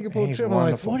 What do we think of Paul Tripp? I'm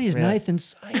like, what is Nathan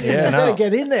saying? I better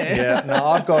get in there. Yeah, no,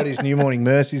 I've got his New Morning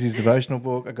Mercies, his devotional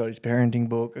book. I've got his parenting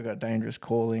book. I've got Dangerous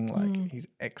Calling. He's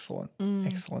excellent,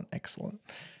 excellent.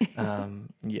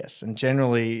 Yes, and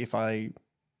generally,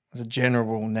 as a general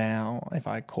rule now, if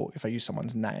I use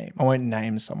someone's name, I won't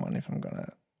name someone if I'm going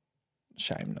to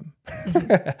shame them.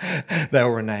 They will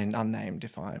remain unnamed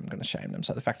if I'm going to shame them.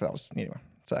 So the fact that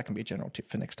so that can be a general tip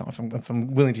for next time. If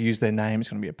I'm willing to use their name, it's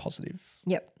going to be a positive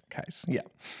case. Yeah.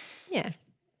 Yeah.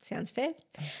 Sounds fair.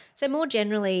 So more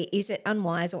generally, is it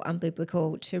unwise or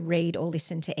unbiblical to read or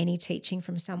listen to any teaching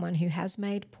from someone who has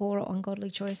made poor or ungodly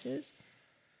choices?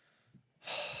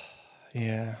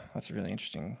 Yeah, that's a really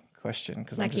interesting question.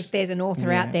 If there's an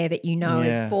author out there that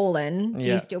has fallen, do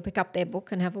you still pick up their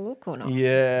book and have a look or not?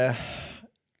 Yeah,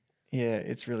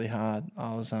 it's really hard.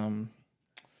 I was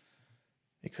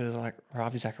because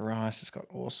Ravi Zacharias has got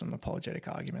awesome apologetic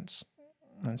arguments,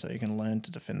 and so you can learn to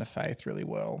defend the faith really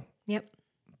well. Yep.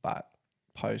 But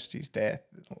post his death,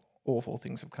 awful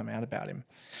things have come out about him.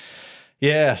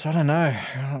 Yeah, so I don't know.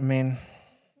 I mean,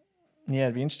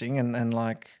 it'd be interesting, and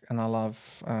I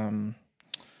love.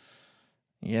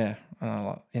 Anyway,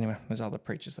 there's other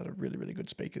preachers that are really, really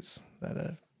good speakers that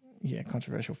are,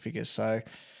 controversial figures. So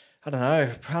I don't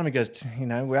know. Part of me goes,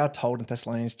 we are told in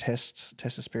Thessalonians, test the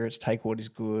spirits, take what is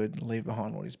good, leave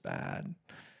behind what is bad.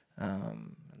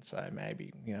 And so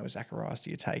maybe, Zacharias,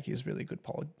 do you take his really good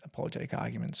apologetic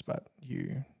arguments, but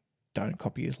you don't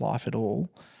copy his life at all?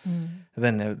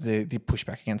 Then the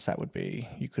pushback against that would be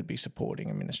you could be supporting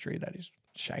a ministry that is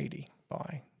shady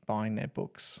by buying their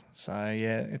books. So,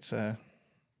 yeah, it's a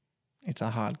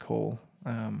hard call.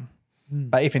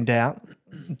 But if in doubt,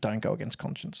 don't go against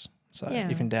conscience. So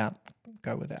if in doubt,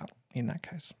 go without in that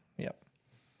case. Yep.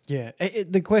 Yeah.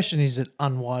 The question is it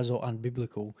unwise or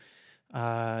unbiblical?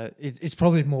 It's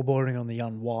probably more bordering on the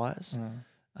unwise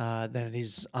than it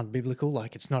is unbiblical.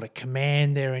 Like it's not a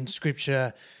command there in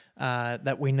Scripture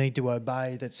that we need to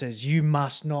obey that says you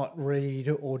must not read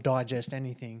or digest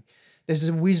anything. There's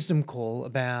a wisdom call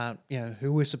about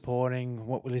who we're supporting,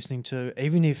 what we're listening to,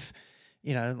 even if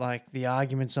like the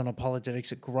arguments on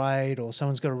apologetics are great, or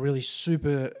someone's got a really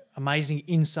super amazing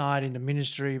insight into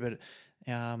ministry, but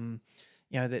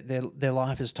their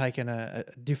life has taken a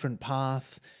different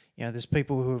path. There's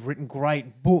people who have written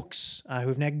great books who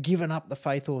have now given up the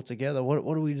faith altogether.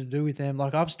 What are we to do with them?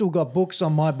 Like, I've still got books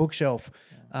on my bookshelf,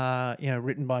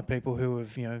 written by people who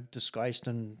have, disgraced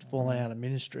and fallen out of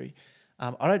ministry.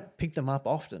 I don't pick them up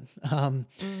often,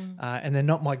 and they're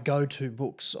not my go-to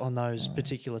books on those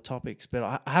particular topics. But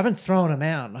I haven't thrown them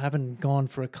out. I haven't gone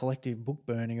for a collective book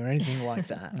burning or anything like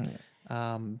that.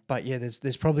 But yeah,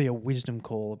 there's probably a wisdom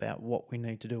call about what we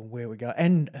need to do and where we go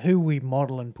and who we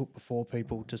model and put before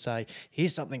people to say,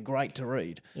 here's something great to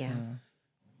read. Yeah.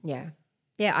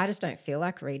 Yeah, I just don't feel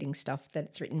like reading stuff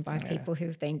that's written by people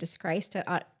who've been disgraced.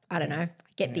 I don't know,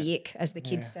 get the ick, as the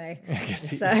kids say.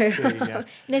 So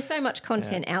there's so much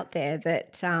content out there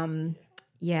that,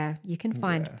 you can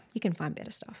find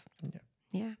better stuff.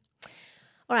 Yeah.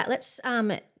 All right, let's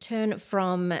turn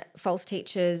from false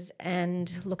teachers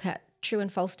and look at true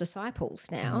and false disciples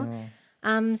now.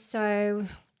 So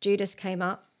Judas came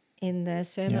up in the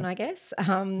sermon, I guess.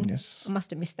 Yes. I must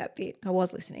have missed that bit. I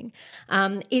was listening.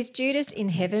 Is Judas in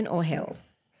heaven or hell?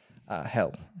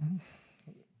 Hell.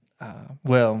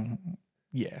 Well,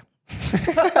 yeah.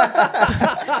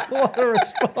 What a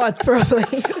response.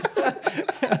 Probably.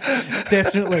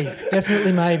 Definitely,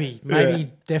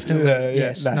 maybe, definitely,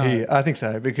 yes. No. I think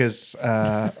so, because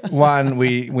one,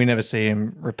 we never see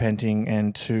him repenting,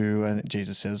 and two,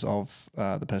 Jesus says of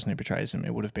the person who betrays him,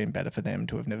 it would have been better for them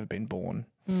to have never been born.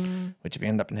 Which, if you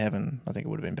end up in heaven, I think it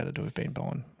would have been better to have been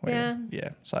born. Yeah.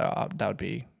 So that'd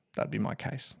be my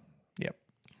case. Yep.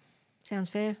 Sounds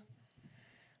fair.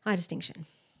 High distinction.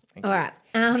 All right.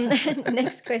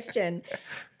 Next question.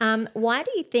 Why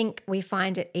do you think we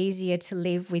find it easier to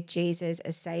live with Jesus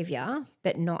as Saviour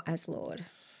but not as Lord?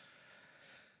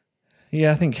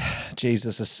 Yeah, I think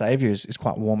Jesus as Saviour is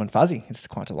quite warm and fuzzy. It's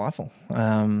quite delightful.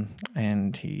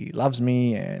 And he loves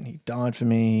me and he died for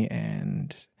me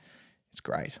and it's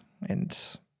great. And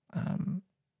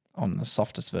on the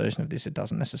softest version of this, it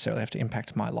doesn't necessarily have to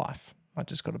impact my life. I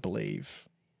just got to believe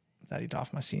that he died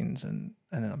for my sins and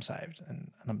then I'm saved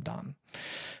and I'm done.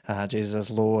 Jesus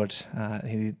as Lord,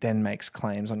 he then makes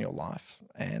claims on your life,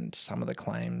 and some of the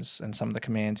claims and some of the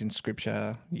commands in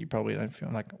Scripture, you probably don't feel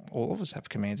like all of us have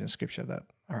commands in Scripture that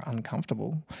are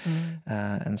uncomfortable.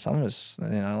 And some of us,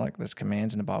 like there's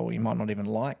commands in the Bible you might not even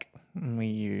like,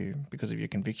 because of your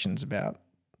convictions about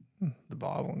the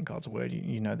Bible and God's word,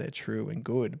 you know they're true and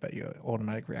good, but your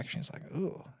automatic reaction is like,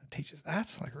 ooh, it teaches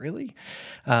that? Like, really?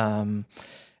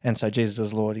 And so Jesus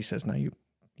as Lord, he says, no,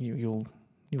 you'll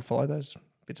follow those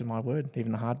bits of my word,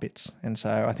 even the hard bits. And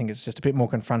so I think it's just a bit more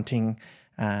confronting,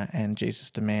 and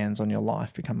Jesus' demands on your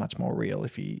life become much more real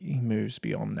if he moves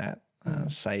beyond that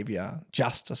Saviour,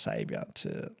 just a Saviour,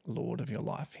 to Lord of your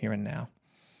life here and now.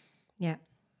 Yeah.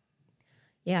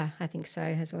 Yeah, I think so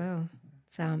as well.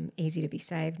 It's easy to be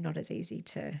saved, not as easy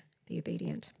to be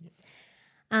obedient.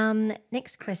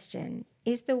 Next question.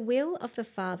 Is the will of the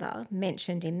Father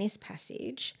mentioned in this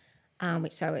passage?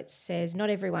 So it says,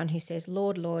 not everyone who says,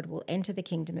 Lord, Lord, will enter the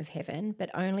kingdom of heaven, but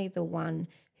only the one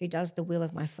who does the will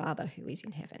of my Father who is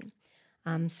in heaven.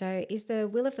 So is the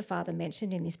will of the Father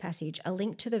mentioned in this passage a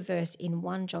link to the verse in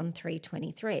 1 John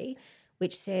 3:23,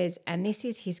 which says, and this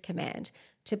is his command,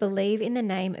 to believe in the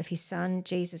name of his Son,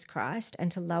 Jesus Christ,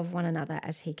 and to love one another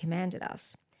as he commanded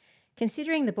us.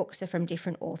 Considering the books are from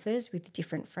different authors with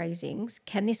different phrasings,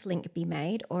 can this link be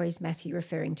made, or is Matthew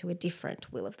referring to a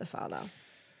different will of the Father?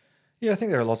 Yeah, I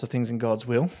think there are lots of things in God's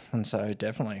will, and so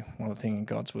definitely one of the things in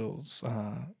God's wills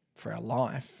for our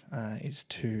life is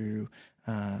to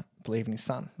believe in his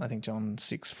Son. I think John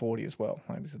 6:40 as well.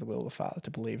 Like, this is the will of the Father, to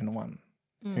believe in the one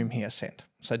whom he has sent.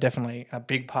 So definitely a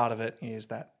big part of it is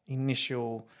that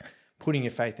initial putting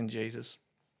your faith in Jesus.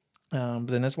 But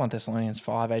then there's 1 Thessalonians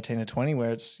 5:18-20, where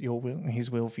it's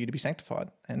his will for you to be sanctified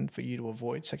and for you to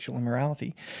avoid sexual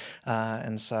immorality.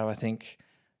 And so I think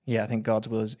God's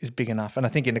will is big enough. And I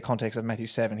think in the context of Matthew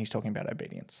 7, he's talking about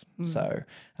obedience. So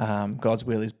God's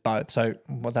will is both. So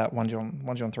what that 1 John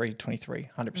 3:23,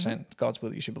 100%, God's will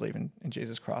that you should believe in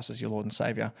Jesus Christ as your Lord and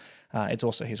Saviour. It's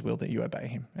also his will that you obey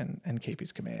him and keep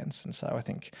his commands. And so I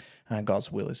think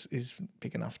God's will is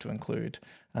big enough to include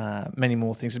many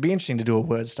more things. It'd be interesting to do a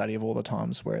word study of all the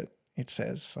times where it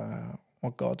says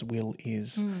what God's will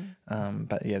is.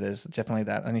 But yeah, there's definitely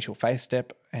that initial faith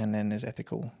step, and then there's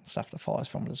ethical stuff that follows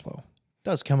from it as well. It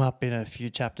does come up in a few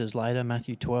chapters later,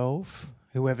 Matthew 12,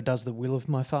 whoever does the will of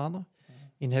my Father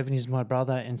in heaven is my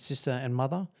brother and sister and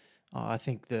mother. I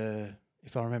think the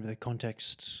if I remember the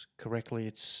context correctly,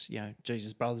 it's,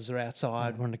 Jesus' brothers are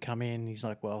outside, wanting to come in. He's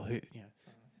like, well,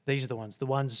 these are the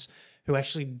ones who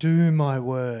actually do my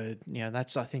word.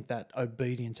 That's, I think, that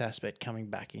obedience aspect coming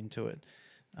back into it,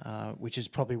 which is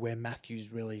probably where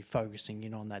Matthew's really focusing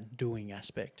in on that doing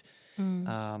aspect.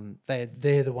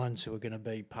 They're the ones who are going to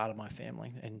be part of my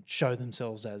family and show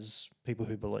themselves as people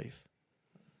who believe.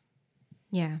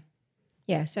 Yeah.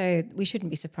 Yeah, so we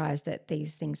shouldn't be surprised that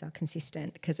these things are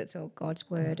consistent because it's all God's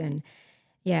word. And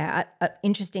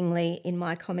interestingly, in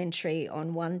my commentary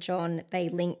on 1 John, they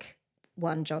link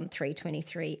 1 John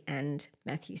 3:23 and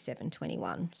Matthew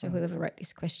 7:21. So whoever wrote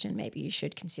this question, maybe you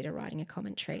should consider writing a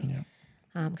commentary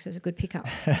because it's a good pickup.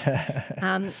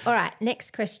 All right,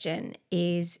 next question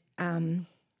is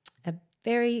a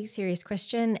very serious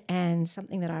question and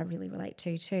something that I really relate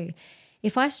to too.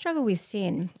 If I struggle with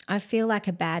sin, I feel like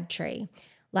a bad tree,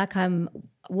 like I'm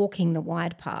walking the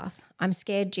wide path. I'm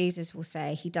scared Jesus will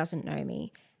say he doesn't know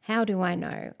me. How do I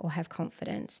know or have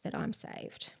confidence that I'm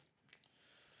saved?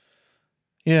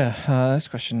 Yeah, this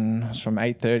question was from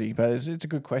 8:30, but it's a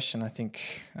good question. I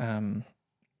think I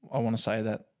want to say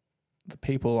that the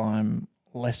people I'm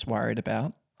less worried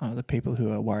about are the people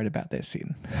who are worried about their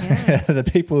sin. Yeah. The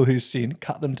people whose sin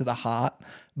cut them to the heart,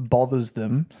 bothers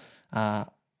them.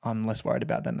 I'm less worried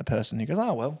about than the person who goes,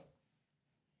 oh, well,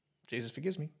 Jesus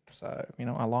forgives me. So,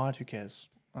 I lied, who cares?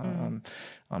 I'm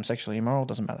sexually immoral,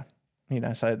 doesn't matter.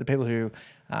 So the people who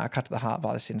are cut to the heart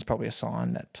by the sin is probably a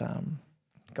sign that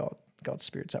God's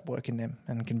Spirit's at work in them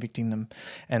and convicting them.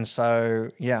 And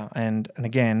so, and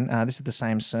again, this is the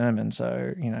same sermon.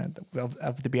 So,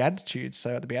 of the Beatitudes.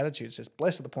 So the Beatitudes says,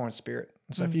 blessed are the poor in spirit.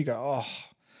 And so if you go, oh,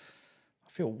 I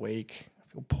feel weak, I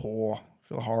feel poor, I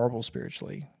feel horrible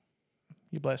spiritually,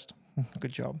 you're blessed.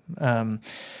 Good job. And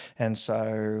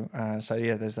so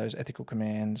there's those ethical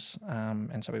commands.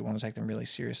 And so we want to take them really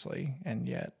seriously. And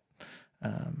yet,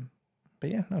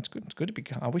 it's good. It's good to be,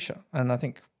 I wish I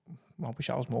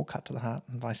was more cut to the heart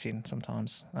by sin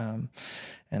sometimes, and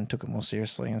took it more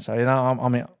seriously. And so, you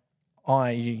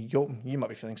might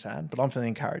be feeling sad, but I'm feeling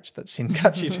encouraged that sin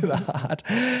cuts you to the heart.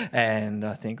 And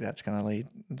I think that's going to lead,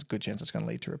 there's a good chance it's going to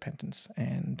lead to repentance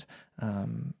and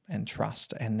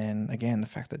trust. And then again, the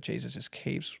fact that Jesus just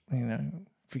keeps,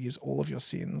 forgives all of your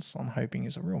sins, I'm hoping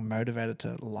is a real motivator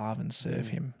to love and serve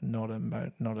him, not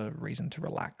a reason to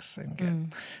relax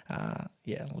and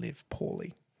get, live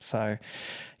poorly. So,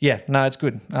 it's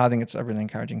good. I think it's a really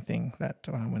encouraging thing that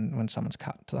when someone's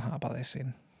cut to the heart by their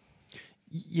sin.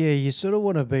 Yeah, you sort of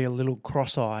want to be a little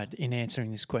cross-eyed in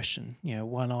answering this question.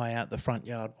 One eye out the front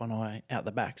yard, one eye out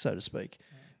the back, so to speak,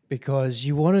 because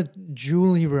you want to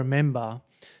duly remember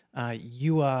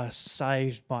you are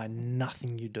saved by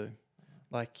nothing you do.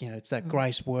 Like, it's that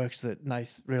grace works that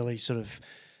Nath really sort of,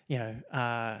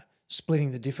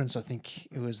 splitting the difference. I think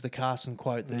it was the Carson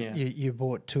quote that you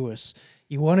brought to us.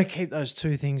 You want to keep those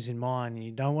two things in mind, and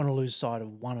you don't want to lose sight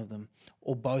of one of them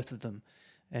or both of them.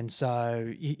 And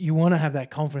so you want to have that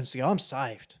confidence to go, I'm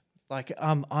saved. Like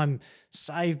I'm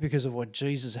saved because of what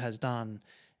Jesus has done,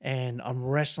 and I'm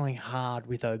wrestling hard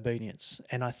with obedience.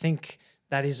 And I think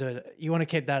that is you want to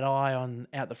keep that eye on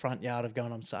out the front yard of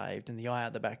going, I'm saved, and the eye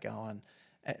out the back going,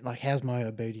 like, how's my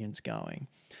obedience going?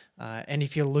 And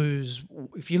if you lose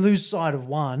sight of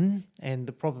one, and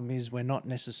the problem is we're not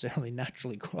necessarily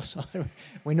naturally cross-eyed.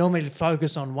 We normally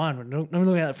focus on one. We're normally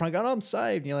looking at the front going, I'm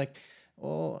saved. And you're like,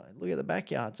 oh, look at the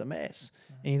backyard, it's a mess.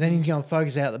 And then you go and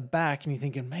focus out the back and you're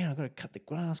thinking, man, I've got to cut the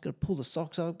grass, got to pull the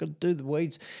socks up, got to do the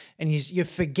weeds. And you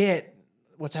forget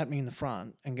what's happening in the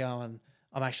front and going,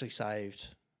 I'm actually saved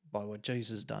by what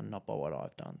Jesus has done, not by what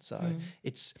I've done. So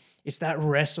it's that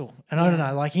wrestle. And I don't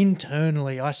know, like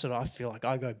internally, I feel like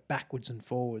I go backwards and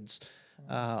forwards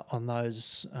on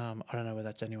those. I don't know whether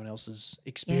that's anyone else's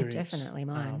experience. Yeah, definitely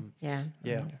mine. Yeah.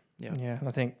 And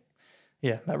I think,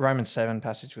 that Romans 7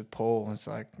 passage with Paul, it's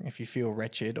like, if you feel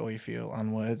wretched or you feel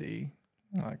unworthy,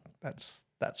 like that's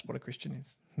what a Christian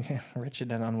is. Yeah,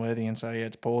 wretched and unworthy. And so,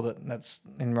 it's Paul that's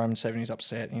in Romans 7, he's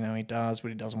upset. He does what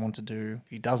he doesn't want to do.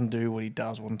 He doesn't do what he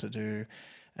does want to do.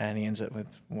 And he ends it with,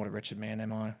 what a wretched man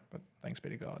am I? But thanks be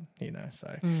to God,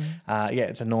 So,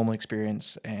 it's a normal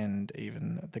experience. And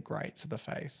even the greats of the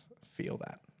faith feel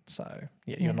that. So,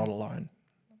 you're not alone.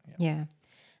 Yeah.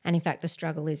 And in fact, the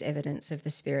struggle is evidence of the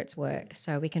Spirit's work.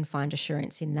 So we can find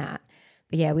assurance in that.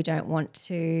 But we don't want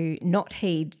to not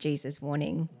heed Jesus'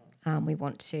 warning. We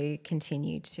want to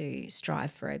continue to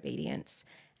strive for obedience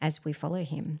as we follow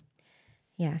him.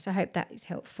 Yeah, so I hope that is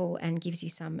helpful and gives you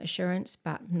some assurance,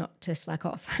 but not to slack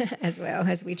off as well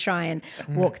as we try and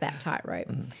walk that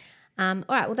tightrope. All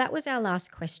right, well, that was our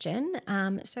last question.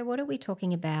 So what are we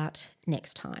talking about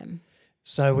next time?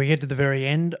 So we get to the very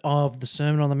end of the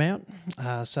Sermon on the Mount.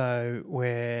 So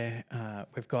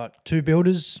we've got two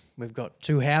builders, we've got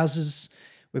two houses,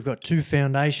 we've got two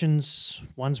foundations.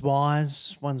 One's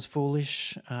wise, one's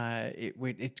foolish.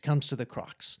 It comes to the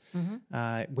crux.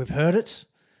 We've heard it.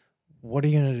 What are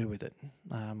you going to do with it?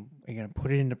 Are you going to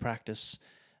put it into practice,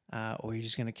 or are you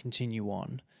just going to continue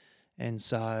on? And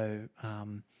so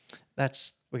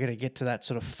we're going to get to that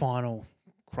sort of final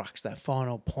crux, that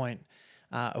final point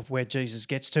of where Jesus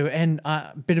gets to. And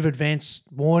a bit of advance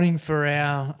warning for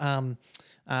our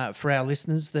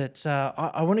listeners that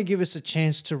I want to give us a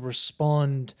chance to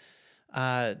respond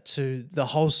to the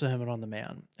whole Sermon on the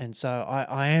Mount. And so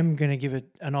I am going to give it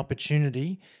an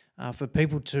opportunity for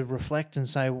people to reflect and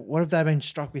say, what have they been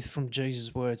struck with from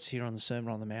Jesus' words here on the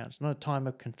Sermon on the Mount? It's not a time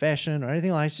of confession or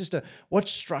anything like that. It's just what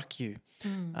struck you?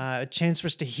 A chance for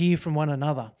us to hear from one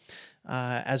another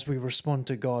as we respond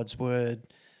to God's word,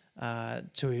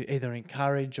 to either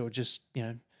encourage or just,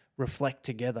 reflect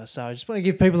together. So I just want to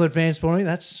give people advance warning.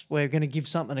 We're going to give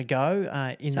something a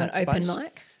go in that space. Open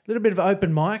mic? A little bit of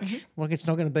open mic. Like it's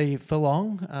not going to be for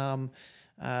long,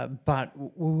 but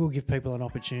we will give people an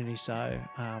opportunity. So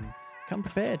come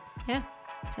prepared. Yeah,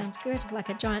 sounds good. Like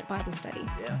a giant Bible study.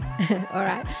 Yeah. All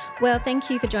right. Well, thank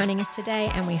you for joining us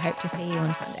today, and we hope to see you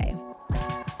on Sunday.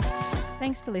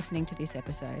 Thanks for listening to this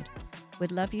episode.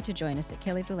 We'd love you to join us at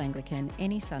Kellyville Anglican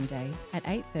any Sunday at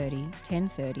 8:30,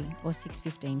 10:30 or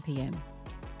 6:15 p.m.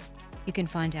 You can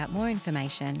find out more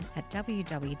information at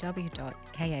www.ka.church.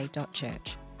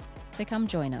 So come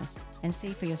join us and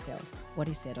see for yourself what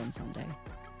is said on Sunday.